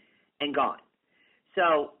dead and gone.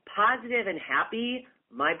 So positive and happy,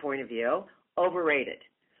 my point of view, overrated.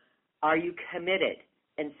 Are you committed?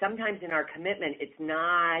 And sometimes in our commitment, it's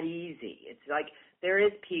not easy. It's like there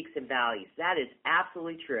is peaks and valleys. That is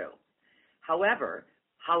absolutely true. However,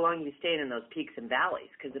 how long you stay in those peaks and valleys?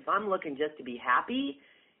 Because if I'm looking just to be happy,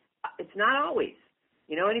 it's not always.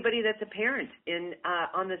 Anybody that's a parent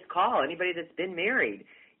on this call, anybody that's been married,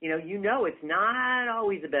 it's not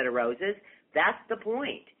always a bed of roses. That's the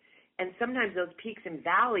point. And sometimes those peaks and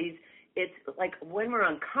valleys, it's like when we're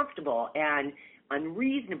uncomfortable and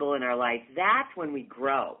unreasonable in our life, that's when we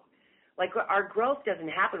grow. Like our growth doesn't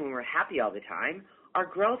happen when we're happy all the time. Our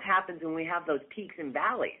growth happens when we have those peaks and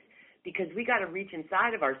valleys because we got to reach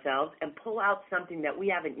inside of ourselves and pull out something that we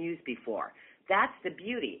haven't used before. That's the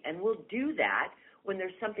beauty. And we'll do that when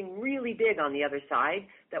there's something really big on the other side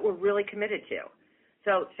that we're really committed to.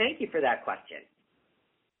 So thank you for that question.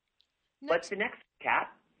 What's the next, Kat?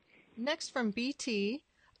 Next from BT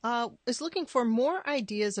is looking for more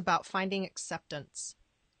ideas about finding acceptance.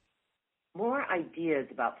 More ideas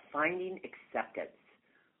about finding acceptance.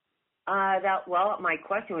 My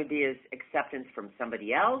question would be, is acceptance from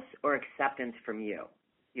somebody else or acceptance from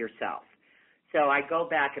yourself? So I go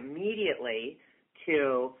back immediately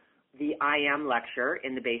to the I Am lecture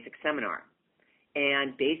in the basic seminar.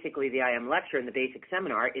 And basically the I Am lecture in the basic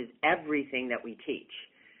seminar is everything that we teach.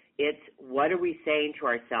 It's what are we saying to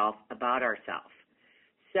ourselves about ourselves.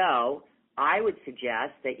 So I would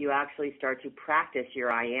suggest that you actually start to practice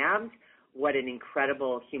your I Ams, what an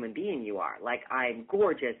incredible human being you are. Like, I'm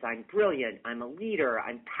gorgeous, I'm brilliant, I'm a leader,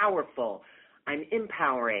 I'm powerful, I'm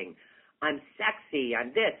empowering, I'm sexy, I'm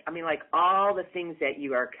this. I mean, like all the things that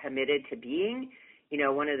you are committed to being. You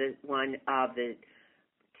know, one of the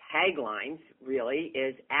taglines really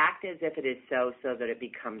is act as if it is so, so that it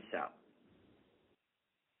becomes so.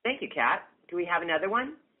 Thank you, Kat. Do we have another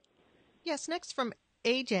one? Yes, next from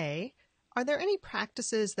AJ. Are there any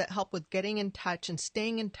practices that help with getting in touch and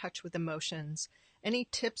staying in touch with emotions? Any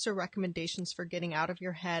tips or recommendations for getting out of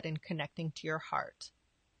your head and connecting to your heart?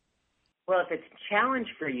 Well, if it's a challenge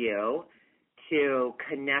for you to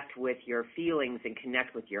connect with your feelings and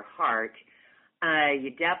connect with your heart, I'm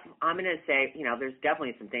going to say, there's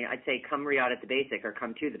definitely something. I'd say come read out at the basic or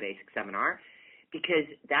come to the basic seminar, because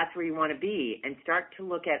that's where you want to be, and start to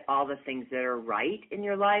look at all the things that are right in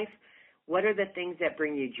your life. What are the things that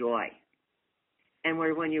bring you joy? And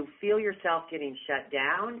when you feel yourself getting shut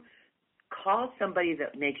down, call somebody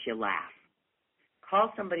that makes you laugh.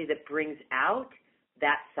 Call somebody that brings out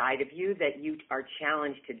that side of you that you are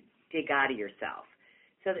challenged to dig out of yourself.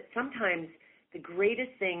 So that sometimes the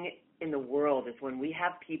greatest thing in the world is when we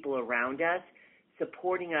have people around us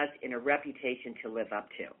supporting us in a reputation to live up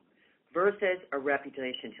to versus a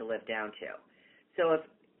reputation to live down to. So if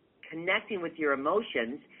connecting with your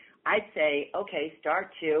emotions, I'd say, okay,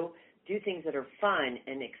 start to do things that are fun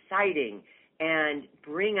and exciting and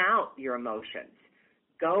bring out your emotions.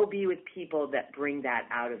 Go be with people that bring that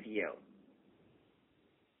out of you.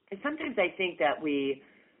 And sometimes I think that we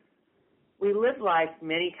live life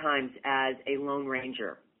many times as a lone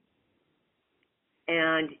ranger.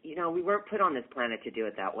 And, we weren't put on this planet to do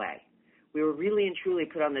it that way. We were really and truly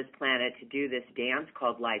put on this planet to do this dance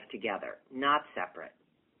called life together, not separate.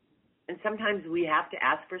 And sometimes we have to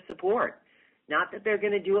ask for support. Not that they're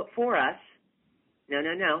going to do it for us.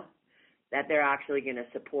 No. That they're actually going to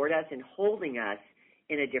support us and holding us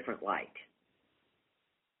in a different light.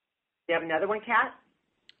 Do you have another one, Kat?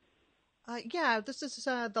 Yeah, this is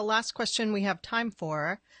the last question we have time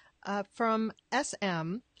for. From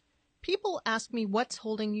SM, people ask me what's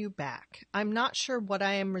holding you back. I'm not sure what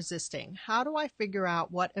I am resisting. How do I figure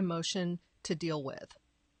out what emotion to deal with?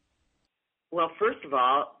 Well, first of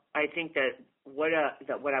all, I think that what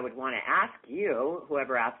I would want to ask you,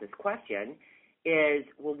 whoever asked this question, is,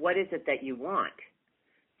 well, what is it that you want?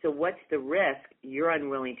 So what's the risk you're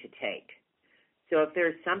unwilling to take? So if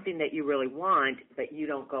there's something that you really want, but you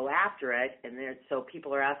don't go after it, and so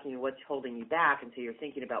people are asking you what's holding you back, and so you're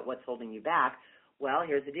thinking about what's holding you back, well,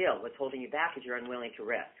 here's the deal. What's holding you back is you're unwilling to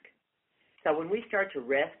risk. So when we start to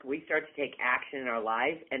risk, we start to take action in our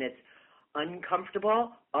lives, and it's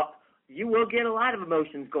uncomfortable. You will get a lot of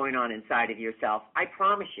emotions going on inside of yourself, I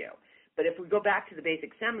promise you. But if we go back to the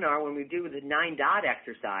basic seminar, when we do the 9-dot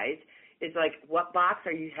exercise, it's like, what box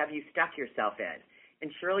have you stuck yourself in?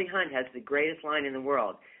 And Shirley Hunt has the greatest line in the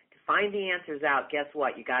world. To find the answers out, guess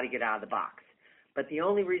what? You got to get out of the box. But the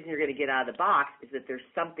only reason you're going to get out of the box is that there's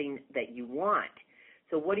something that you want.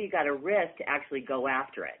 So what do you got to risk to actually go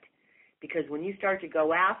after it? Because when you start to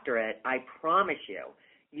go after it, I promise you,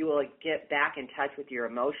 you will get back in touch with your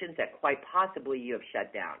emotions that quite possibly you have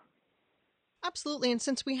shut down. Absolutely. And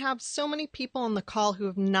since we have so many people on the call who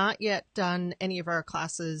have not yet done any of our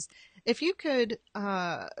classes, if you could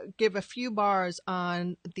give a few bars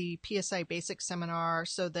on the PSI Basic Seminar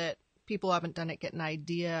so that people who haven't done it get an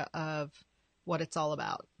idea of what it's all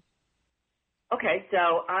about. Okay,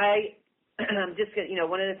 so I'm just going to,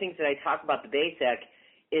 one of the things that I talk about the basic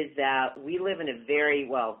is that we live in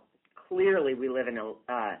clearly we live in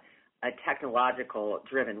a technological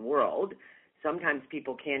driven world. Sometimes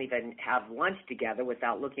people can't even have lunch together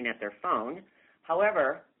without looking at their phone.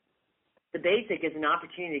 However, the basic is an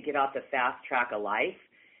opportunity to get off the fast track of life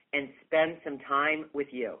and spend some time with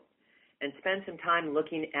you and spend some time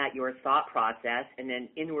looking at your thought process and an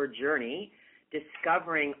inward journey,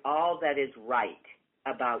 discovering all that is right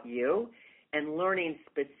about you and learning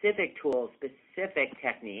specific tools, specific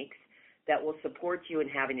techniques that will support you in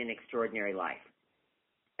having an extraordinary life.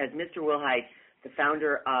 As Mr. Wilhite, the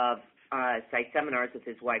founder of Site Seminars with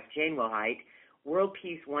his wife Jane Wilhite, world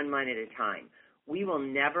peace one mind at a time. We will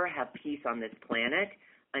never have peace on this planet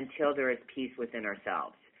until there is peace within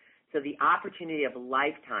ourselves. So the opportunity of a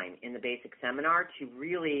lifetime in the basic seminar to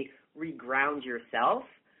really reground yourself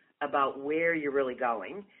about where you're really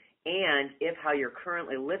going and if how you're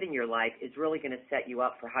currently living your life is really going to set you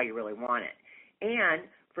up for how you really want it. And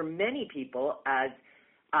for many people, as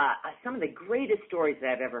some of the greatest stories that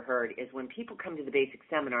I've ever heard is when people come to the basic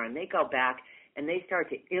seminar and they go back and they start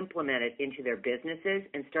to implement it into their businesses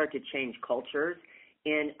and start to change cultures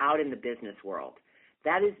out in the business world.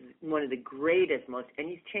 That is one of the greatest, and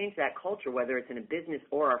you change that culture, whether it's in a business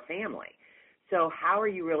or a family. So how are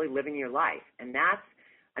you really living your life? And that's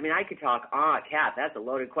I mean, I could talk on, Kat, that's a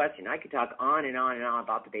loaded question. I could talk on and on and on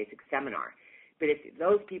about the basic seminar. But if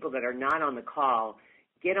those people that are not on the call,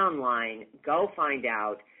 get online, go find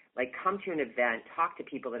out, like come to an event, talk to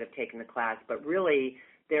people that have taken the class. But really,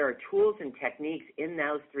 there are tools and techniques in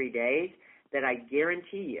those 3 days that I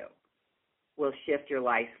guarantee you will shift your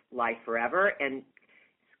life forever and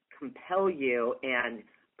compel you and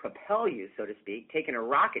propel you, so to speak, taking a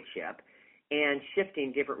rocket ship and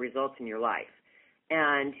shifting different results in your life.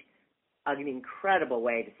 And an incredible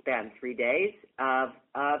way to spend 3 days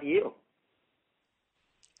of you.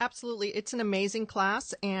 Absolutely. It's an amazing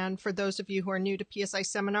class. And for those of you who are new to PSI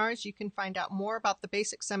seminars, you can find out more about the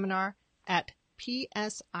basic seminar at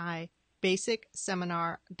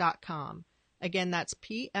psibasicseminar.com. Again, that's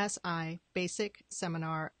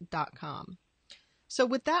psibasicseminar.com. So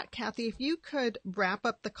with that, Kathy, if you could wrap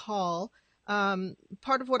up the call,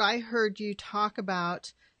 part of what I heard you talk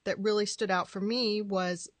about that really stood out for me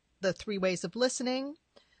was the 3 ways of listening,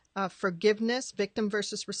 forgiveness, victim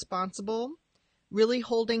versus responsible, really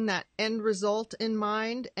holding that end result in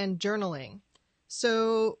mind, and journaling.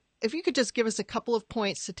 So if you could just give us a couple of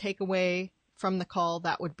points to take away from the call,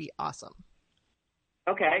 that would be awesome.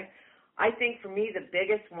 Okay. I think for me, the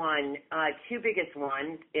biggest one, 2 biggest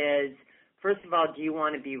ones is, first of all, do you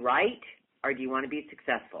want to be right or do you want to be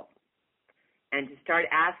successful? And to start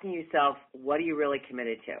asking yourself, what are you really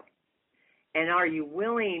committed to? And are you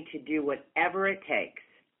willing to do whatever it takes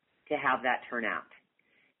to have that turn out?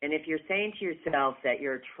 And if you're saying to yourself that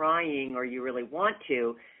you're trying or you really want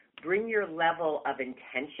to, bring your level of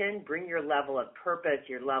intention, bring your level of purpose,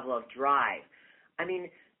 your level of drive. I mean,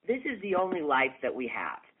 this is the only life that we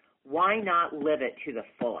have. Why not live it to the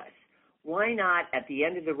fullest? Why not at the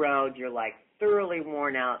end of the road, you're like thoroughly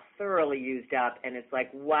worn out, thoroughly used up, and it's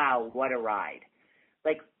like, wow, what a ride.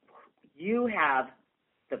 Like, you have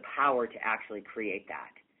the power to actually create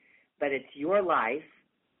that. But it's your life,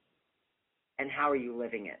 and how are you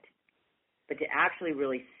living it? But to actually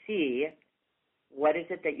really see, what is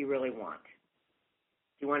it that you really want?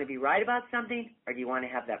 Do you want to be right about something, or do you want to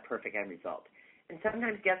have that perfect end result? And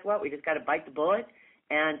sometimes, guess what? We just got to bite the bullet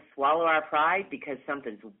and swallow our pride because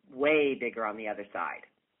something's way bigger on the other side.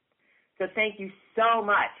 So thank you so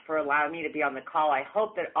much for allowing me to be on the call. I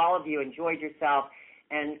hope that all of you enjoyed yourself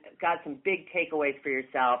and got some big takeaways for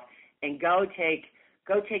yourself. And go take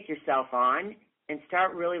yourself on and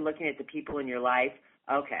start really looking at the people in your life.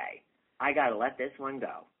 Okay, I got to let this one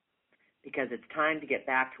go because it's time to get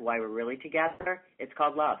back to why we're really together. It's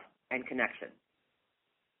called love and connection.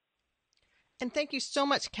 And thank you so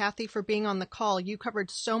much, Kathy, for being on the call. You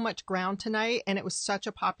covered so much ground tonight, and it was such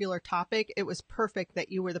a popular topic. It was perfect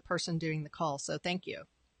that you were the person doing the call, so thank you.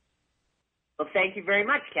 Well, thank you very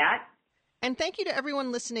much, Kat. And thank you to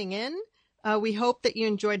everyone listening in. We hope that you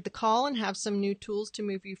enjoyed the call and have some new tools to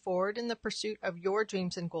move you forward in the pursuit of your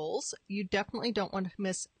dreams and goals. You definitely don't want to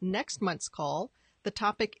miss next month's call. The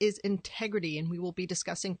topic is integrity, and we will be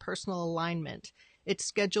discussing personal alignment. It's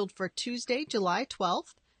scheduled for Tuesday, July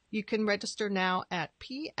 12th. You can register now at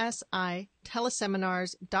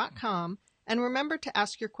psiteleseminars.com, and remember to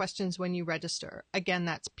ask your questions when you register. Again,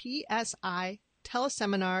 that's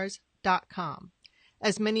psiteleseminars.com.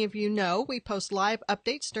 As many of you know, we post live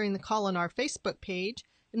updates during the call on our Facebook page,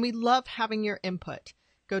 and we love having your input.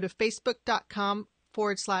 Go to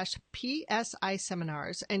facebook.com/PSI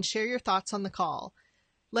seminars and share your thoughts on the call.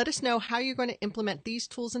 Let us know how you're going to implement these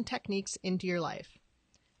tools and techniques into your life.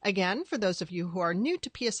 Again, for those of you who are new to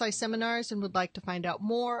PSI seminars and would like to find out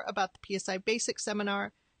more about the PSI Basic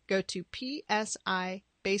Seminar, go to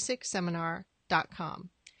psibasicseminar.com.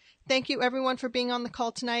 Thank you, everyone, for being on the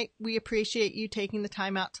call tonight. We appreciate you taking the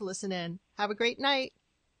time out to listen in. Have a great night.